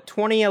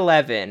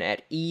 2011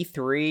 at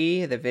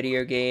E3, the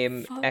video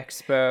game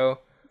expo.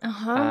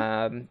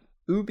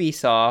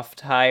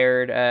 Ubisoft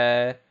hired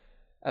a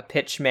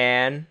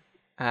pitchman,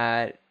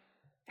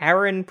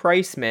 Aaron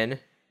Priceman,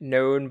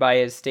 known by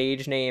his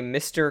stage name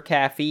Mr.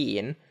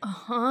 Caffeine.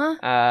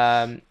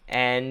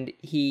 And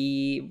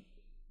he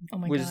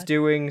was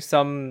doing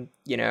some,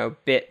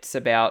 bits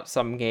about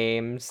some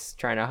games,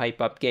 trying to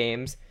hype up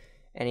games.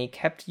 And he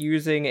kept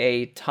using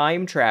a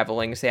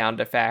time-traveling sound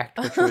effect,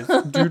 which was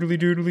doodly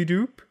doodly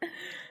doop.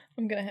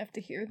 I'm gonna have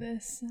to hear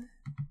this.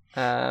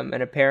 And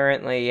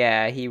apparently,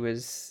 yeah,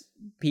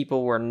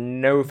 people were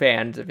no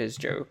fans of his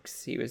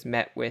jokes. He was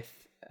met with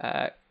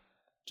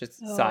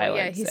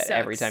silence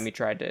every time he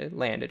tried to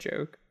land a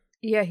joke.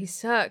 Yeah, he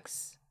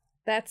sucks.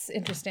 That's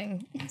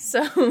interesting.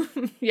 So, so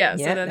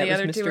then the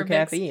other two were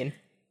Caffeine.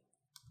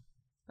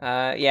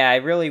 I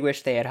really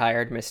wish they had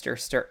hired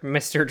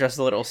Mr. Just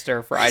a Little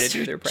Stir Fry to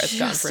do their press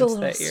conference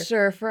that year.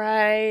 Stir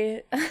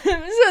Fry. So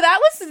that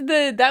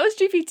was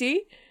GPT?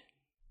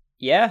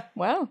 Yeah.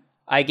 Wow.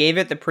 I gave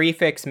it the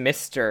prefix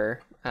Mr.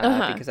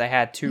 Because I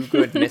had 2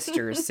 good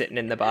Misters sitting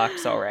in the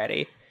box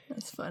already.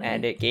 That's funny.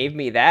 And it gave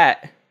me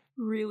that.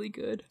 Really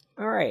good.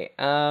 All right.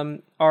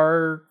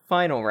 Our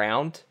final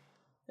round.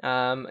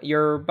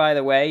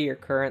 You're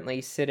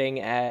currently sitting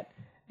at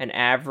an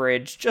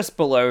average just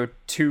below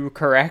 2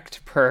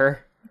 correct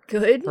per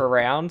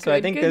round. So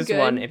I think this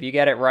one, if you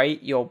get it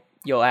right, you'll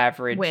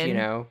average,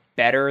 win.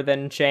 Better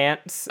than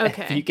Chance.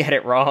 Okay. If you get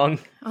it wrong.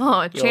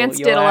 Oh, Chance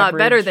did a lot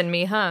better than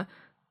me, huh?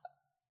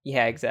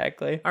 Yeah,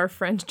 exactly. Our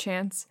friend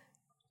Chance.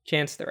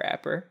 Chance the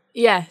Rapper.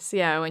 Yes,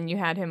 yeah, when you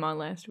had him on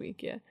last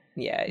week, yeah.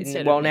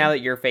 Yeah, well, now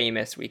that you're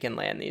famous, we can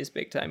land these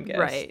big time guests.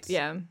 Right,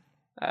 yeah.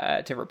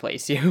 To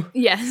replace you.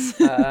 Yes.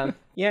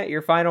 Yeah,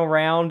 your final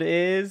round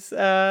is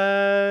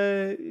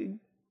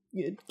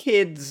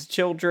kids,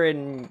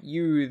 children,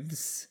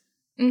 youths.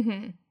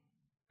 Mm-hmm.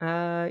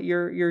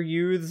 Your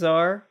youths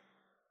are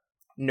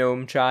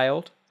Gnome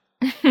Child,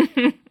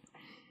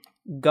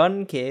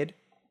 Gun Kid,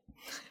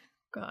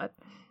 God,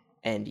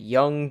 and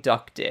Young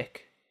Duck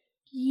Dick.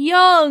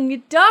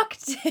 Young Duck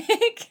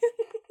Dick.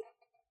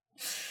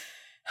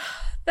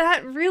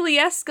 That really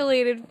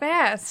escalated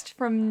fast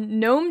from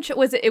Gnome.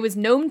 It was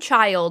Gnome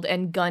Child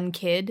and Gun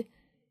Kid.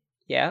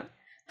 Yeah,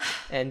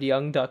 and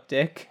Young Duck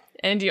Dick.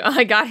 And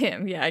I got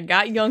him. Yeah, I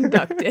got Young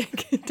Duck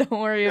Dick. Don't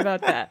worry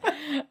about that.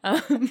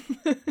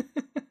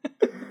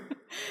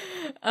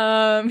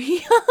 Young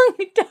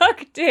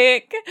Duck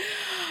Dick.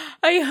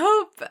 I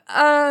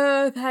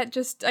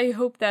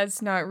hope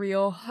that's not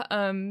real.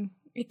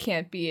 It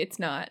can't be. It's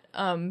not.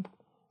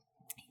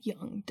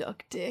 Young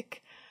Duck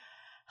Dick.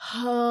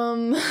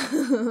 Gun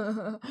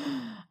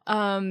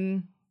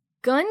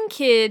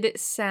Kid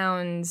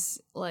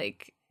sounds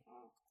like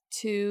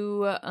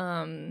too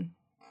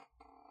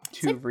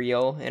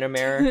real in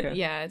America.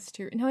 Yeah, it's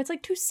too. No, it's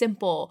like too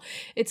simple.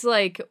 It's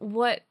like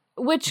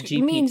which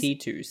GPT means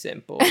too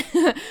simple.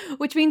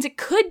 Which means it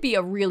could be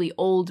a really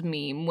old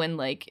meme when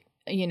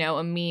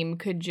a meme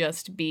could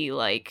just be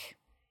like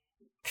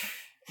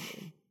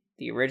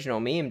the original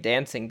meme,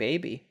 Dancing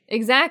Baby.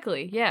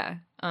 Exactly. Yeah.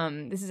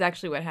 This is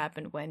actually what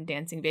happened when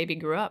Dancing Baby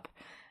grew up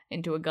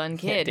into a Gun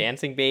Kid. Yeah,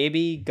 Dancing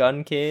Baby,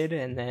 Gun Kid,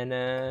 and then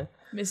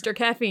Mr.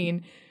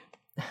 Caffeine.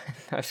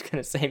 I was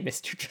gonna say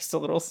Mr. Just a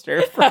Little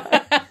Stir Fry.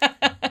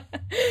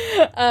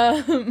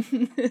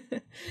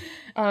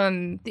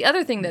 The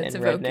other thing that's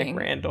and evoking Redneck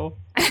Randall.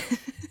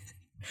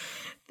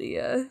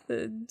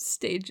 the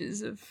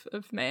stages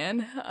of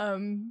man,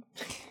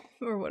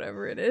 or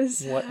whatever it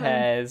is. What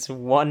has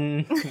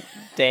one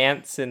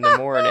dance in the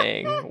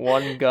morning,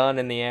 one gun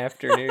in the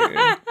afternoon,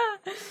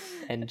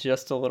 and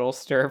just a little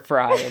stir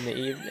fry in the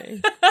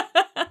evening.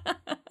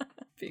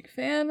 Big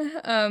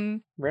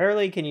fan.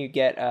 Rarely can you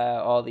get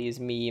all these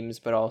memes,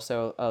 but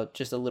also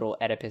just a little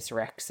Oedipus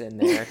Rex in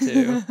there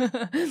too.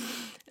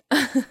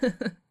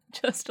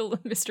 Just a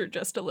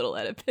little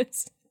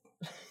Oedipus.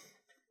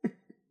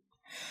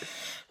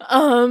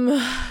 I'm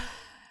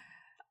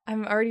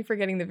already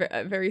forgetting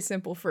the very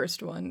simple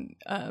first one.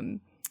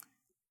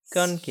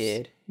 Gun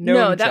Kid,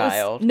 Gnome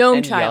Child,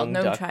 Gnome Child.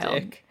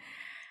 Dick.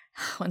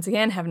 Once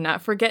again, have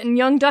not forgotten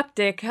Young Duck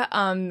Dick.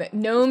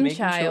 Gnome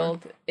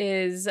Child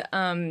is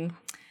I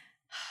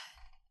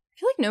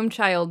feel like Gnome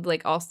Child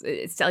also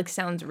it's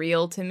sounds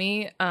real to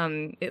me.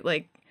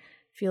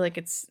 Feel like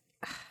it's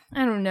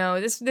I don't know.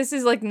 This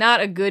is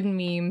not a good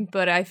meme,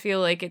 but I feel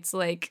like it's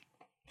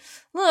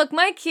look,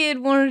 my kid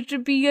wanted to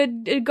be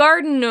a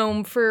garden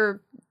gnome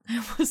for I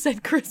almost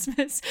said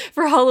Christmas,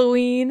 for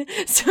Halloween,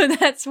 so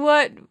that's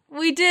what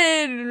we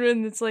did.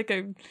 And it's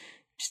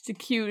just a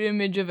cute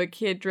image of a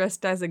kid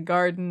dressed as a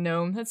garden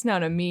gnome. That's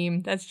not a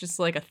meme. That's just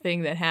a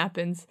thing that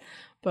happens.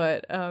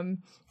 But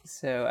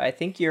so I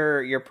think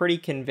you're pretty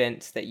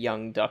convinced that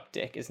Young Duck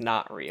Dick is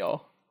not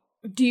real.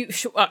 Do you?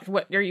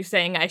 What are you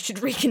saying? I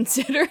should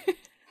reconsider?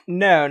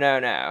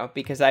 No,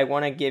 because I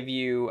want to give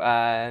you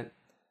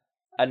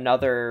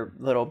another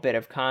little bit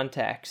of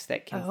context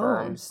that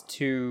confirms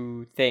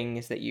two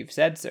things that you've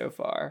said so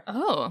far.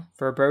 Oh.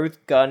 For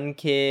both Gun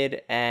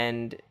Kid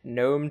and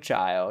Gnome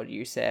Child,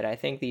 you said, I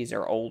think these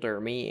are older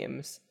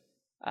memes.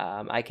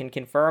 I can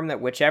confirm that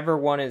whichever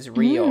one is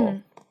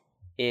real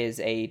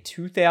is a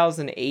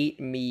 2008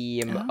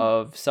 meme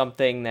of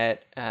something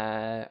that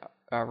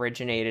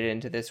originated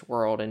into this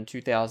world in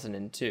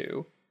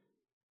 2002.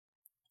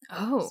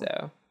 Oh.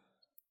 So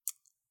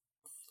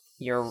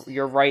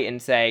you're right in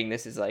saying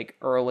this is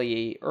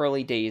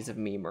early days of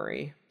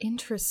memery.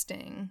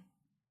 Interesting.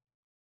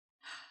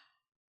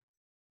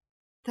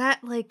 That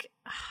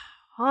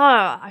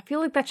I feel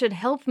like that should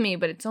help me,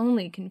 but it's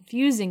only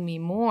confusing me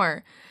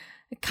more.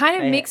 It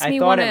kind of makes me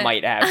want to... I thought it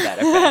might have that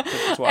effect,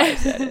 which is why I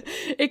said it.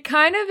 It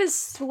kind of is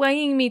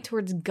swaying me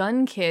towards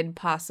Gun Kid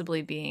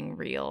possibly being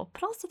real,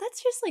 but also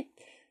that's just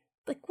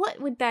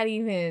what would that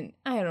even...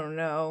 I don't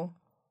know.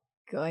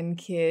 Gun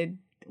Kid.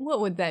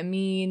 What would that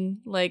mean?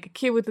 A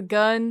kid with a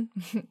gun?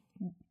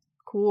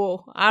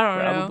 Cool. I don't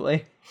know.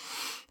 Probably.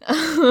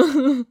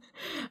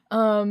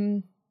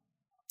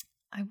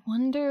 I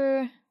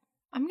wonder...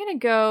 I'm gonna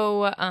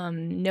go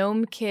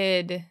Gnome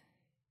Kid,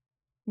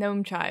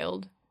 Gnome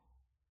Child.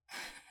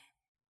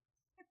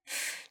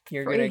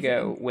 You're gonna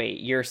go, wait,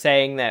 you're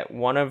saying that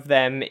one of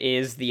them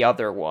is the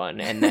other one,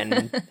 and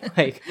then,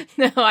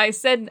 No, I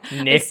said...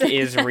 Nick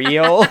is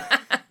real?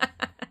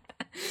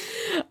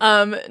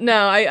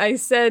 No, I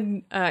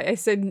said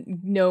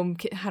gnome.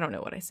 I don't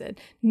know what I said.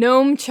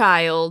 Gnome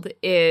child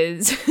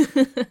is.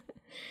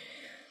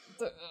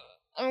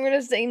 I'm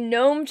gonna say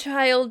gnome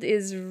child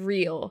is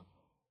real.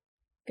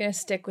 I'm gonna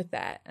stick with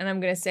that, and I'm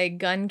gonna say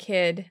gun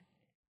kid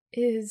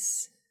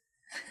is.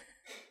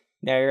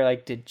 Now you're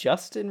like, did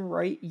Justin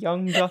write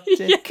Young Duck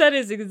Dick? Yeah, that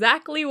is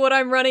exactly what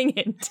I'm running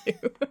into.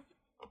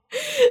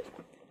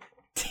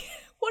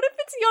 What if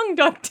it's Young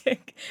Duck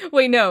Dick?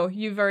 Wait, no,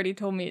 you've already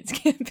told me it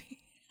can't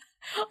be.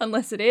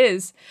 Unless it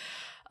is.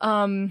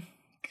 God.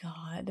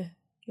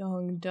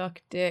 Young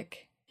Duck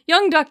Dick.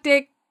 Young Duck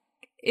Dick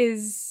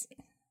is...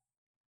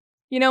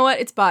 You know what?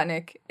 It's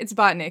Botnik. It's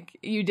Botnik.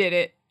 You did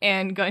it.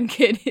 And Gun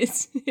Kid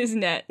is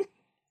net.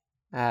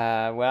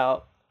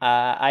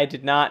 I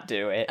did not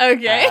do it.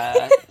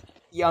 Okay.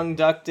 Young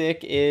Duck Dick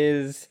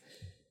is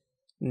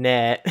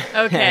net.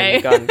 Okay.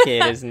 And Gun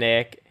Kid is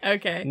Nick.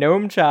 Okay.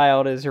 Gnome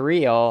Child is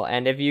real,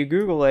 and if you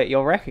Google it,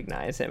 you'll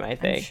recognize him, I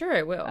think. I'm sure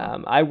I will.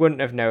 I wouldn't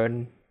have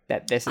known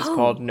that this is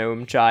called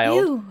Gnome Child.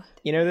 Ew.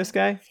 You know this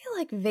guy? I feel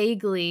like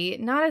vaguely,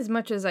 not as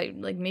much as I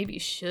maybe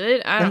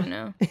should. I don't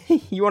know.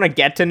 You want to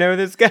get to know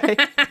this guy?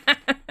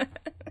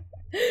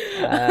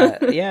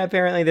 Yeah,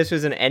 apparently this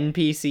was an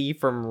NPC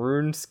from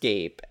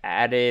RuneScape,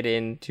 added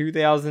in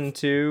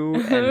 2002,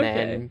 and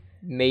then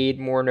made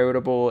more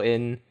notable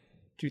in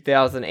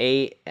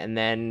 2008, and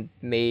then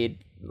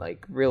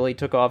really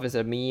took off as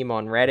a meme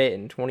on Reddit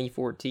in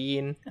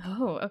 2014.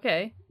 Oh,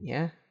 okay.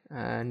 Yeah,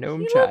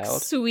 Gnome He Child.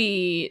 looks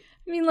sweet.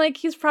 I mean,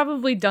 he's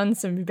probably done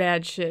some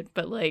bad shit,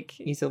 but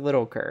he's a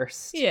little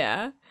cursed.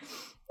 Yeah.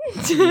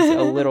 He's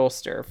a little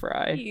stir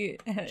fry.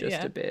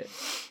 Just a bit.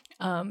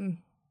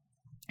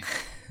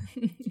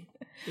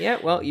 Yeah,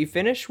 well, you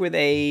finish with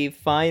a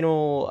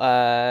final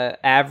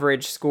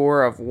average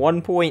score of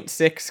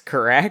 1.6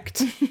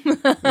 correct,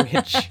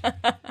 which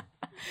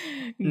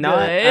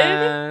not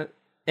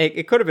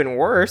it could have been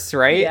worse,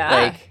 right?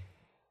 Yeah.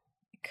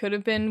 Could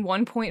have been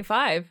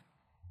 1.5.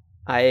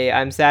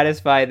 I'm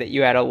satisfied that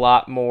you had a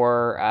lot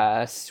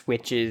more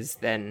switches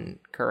than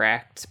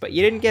correct, but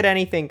you didn't get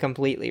anything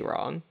completely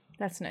wrong.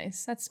 That's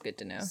nice. That's good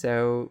to know.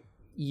 So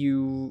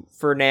you,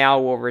 for now,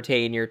 will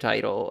retain your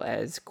title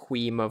as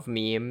Queen of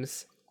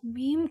Memes.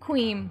 Meme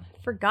Queen.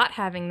 Forgot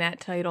having that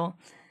title.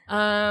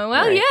 Well,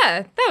 Right.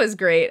 yeah, that was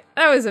great.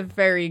 That was a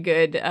very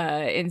good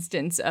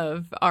instance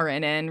of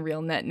RNN,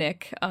 Real Net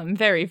Nick.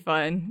 Very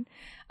fun.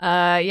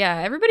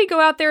 Yeah, everybody go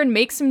out there and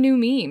make some new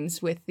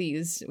memes with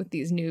these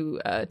new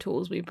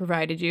tools we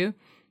provided you.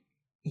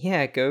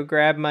 Yeah, go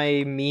grab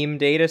my meme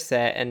data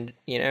set and,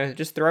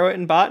 just throw it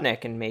in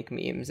Botnik and make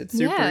memes. It's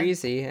super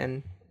easy.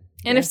 And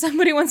if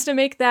somebody wants to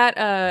make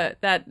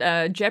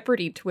that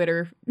Jeopardy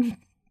Twitter,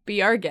 be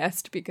our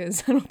guest,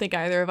 because I don't think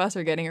either of us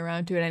are getting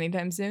around to it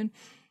anytime soon.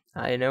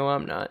 I know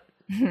I'm not.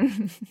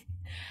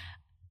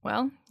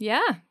 Well,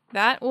 yeah,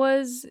 that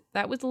was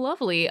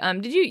lovely.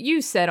 Did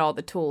you said all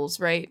the tools,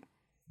 right?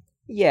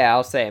 Yeah,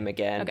 I'll say them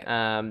again.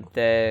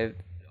 Okay.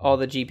 All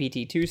the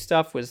GPT-2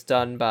 stuff was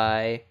done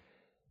by,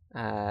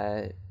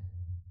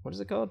 what is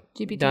it called?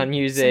 GPT Done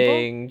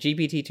using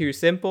GPT-2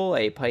 Simple,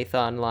 a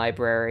Python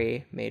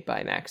library made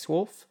by Max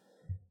Wolf.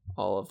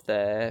 All of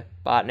the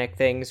Botnik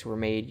things were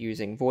made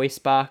using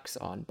VoiceBox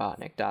on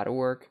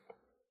botnik.org.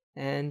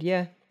 And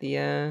yeah,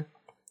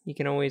 you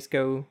can always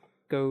go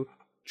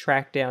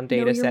track down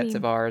data sets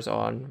of ours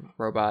on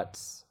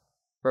Robots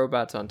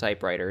on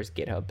Typewriters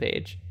GitHub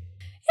page.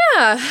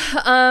 Yeah,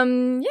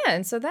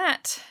 and so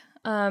that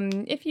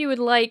if you would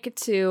like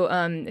to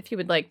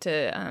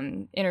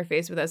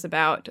interface with us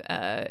about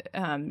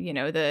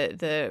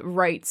the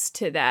rights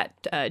to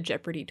that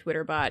Jeopardy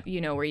Twitter bot,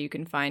 you know where you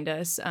can find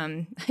us.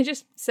 I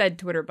just said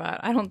Twitter bot.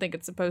 I don't think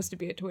it's supposed to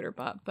be a Twitter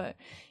bot, but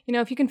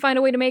if you can find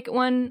a way to make it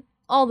one,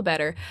 all the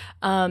better.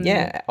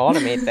 Yeah,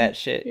 automate that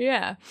shit.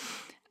 Yeah.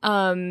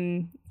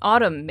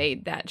 Autumn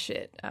made that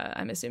shit.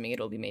 I'm assuming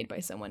it'll be made by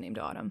someone named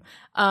Autumn.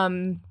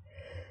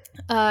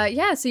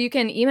 So you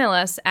can email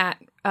us at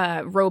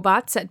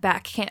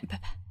robots@backcamp.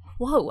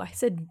 Whoa, I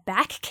said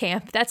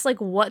Backcamp. That's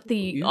like what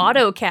the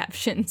auto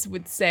captions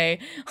would say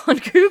on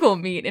Google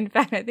Meet. In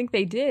fact, I think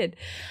they did.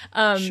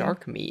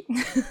 Shark Meat.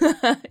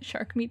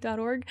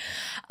 Sharkmeat.org.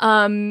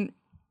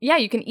 Yeah,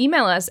 you can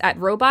email us at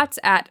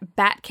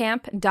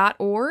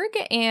robots@batcamp.org,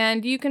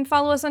 and you can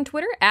follow us on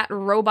Twitter at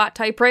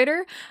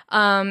robottypewriter.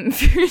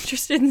 If you're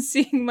interested in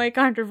seeing my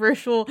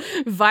controversial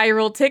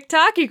viral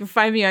TikTok, you can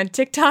find me on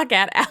TikTok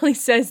at Ali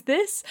Says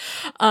This.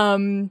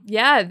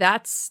 Yeah,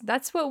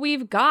 that's what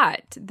we've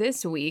got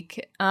this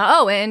week.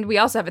 And we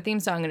also have a theme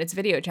song, and it's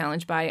Video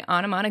Challenge by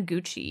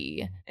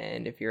Anamanaguchi.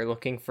 And if you're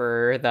looking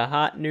for the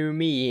hot new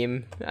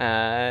meme,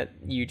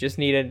 you just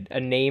need a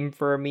name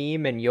for a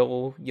meme, and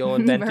you'll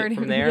invent it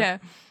from there. Yeah.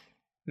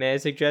 May I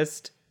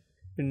suggest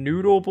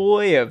Noodle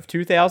Boy of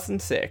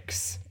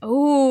 2006?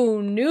 Oh,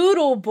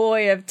 Noodle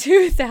Boy of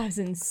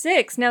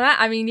 2006. Now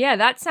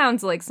that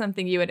sounds like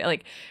something you would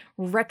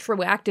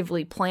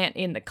retroactively plant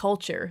in the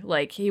culture.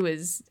 Like, he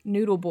was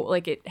Noodle Boy.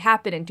 Like, it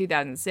happened in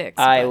 2006.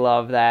 I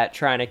love that,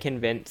 trying to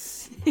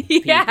convince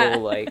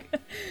people, like,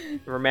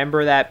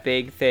 remember that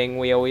big thing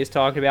we always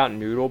talked about,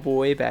 Noodle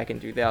Boy, back in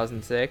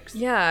 2006?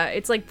 Yeah,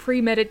 it's like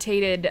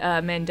premeditated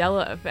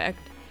Mandela effect.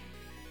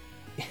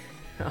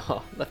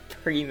 Oh, the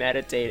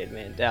premeditated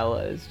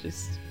Mandela is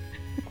just...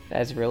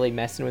 that's really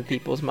messing with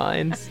people's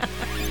minds.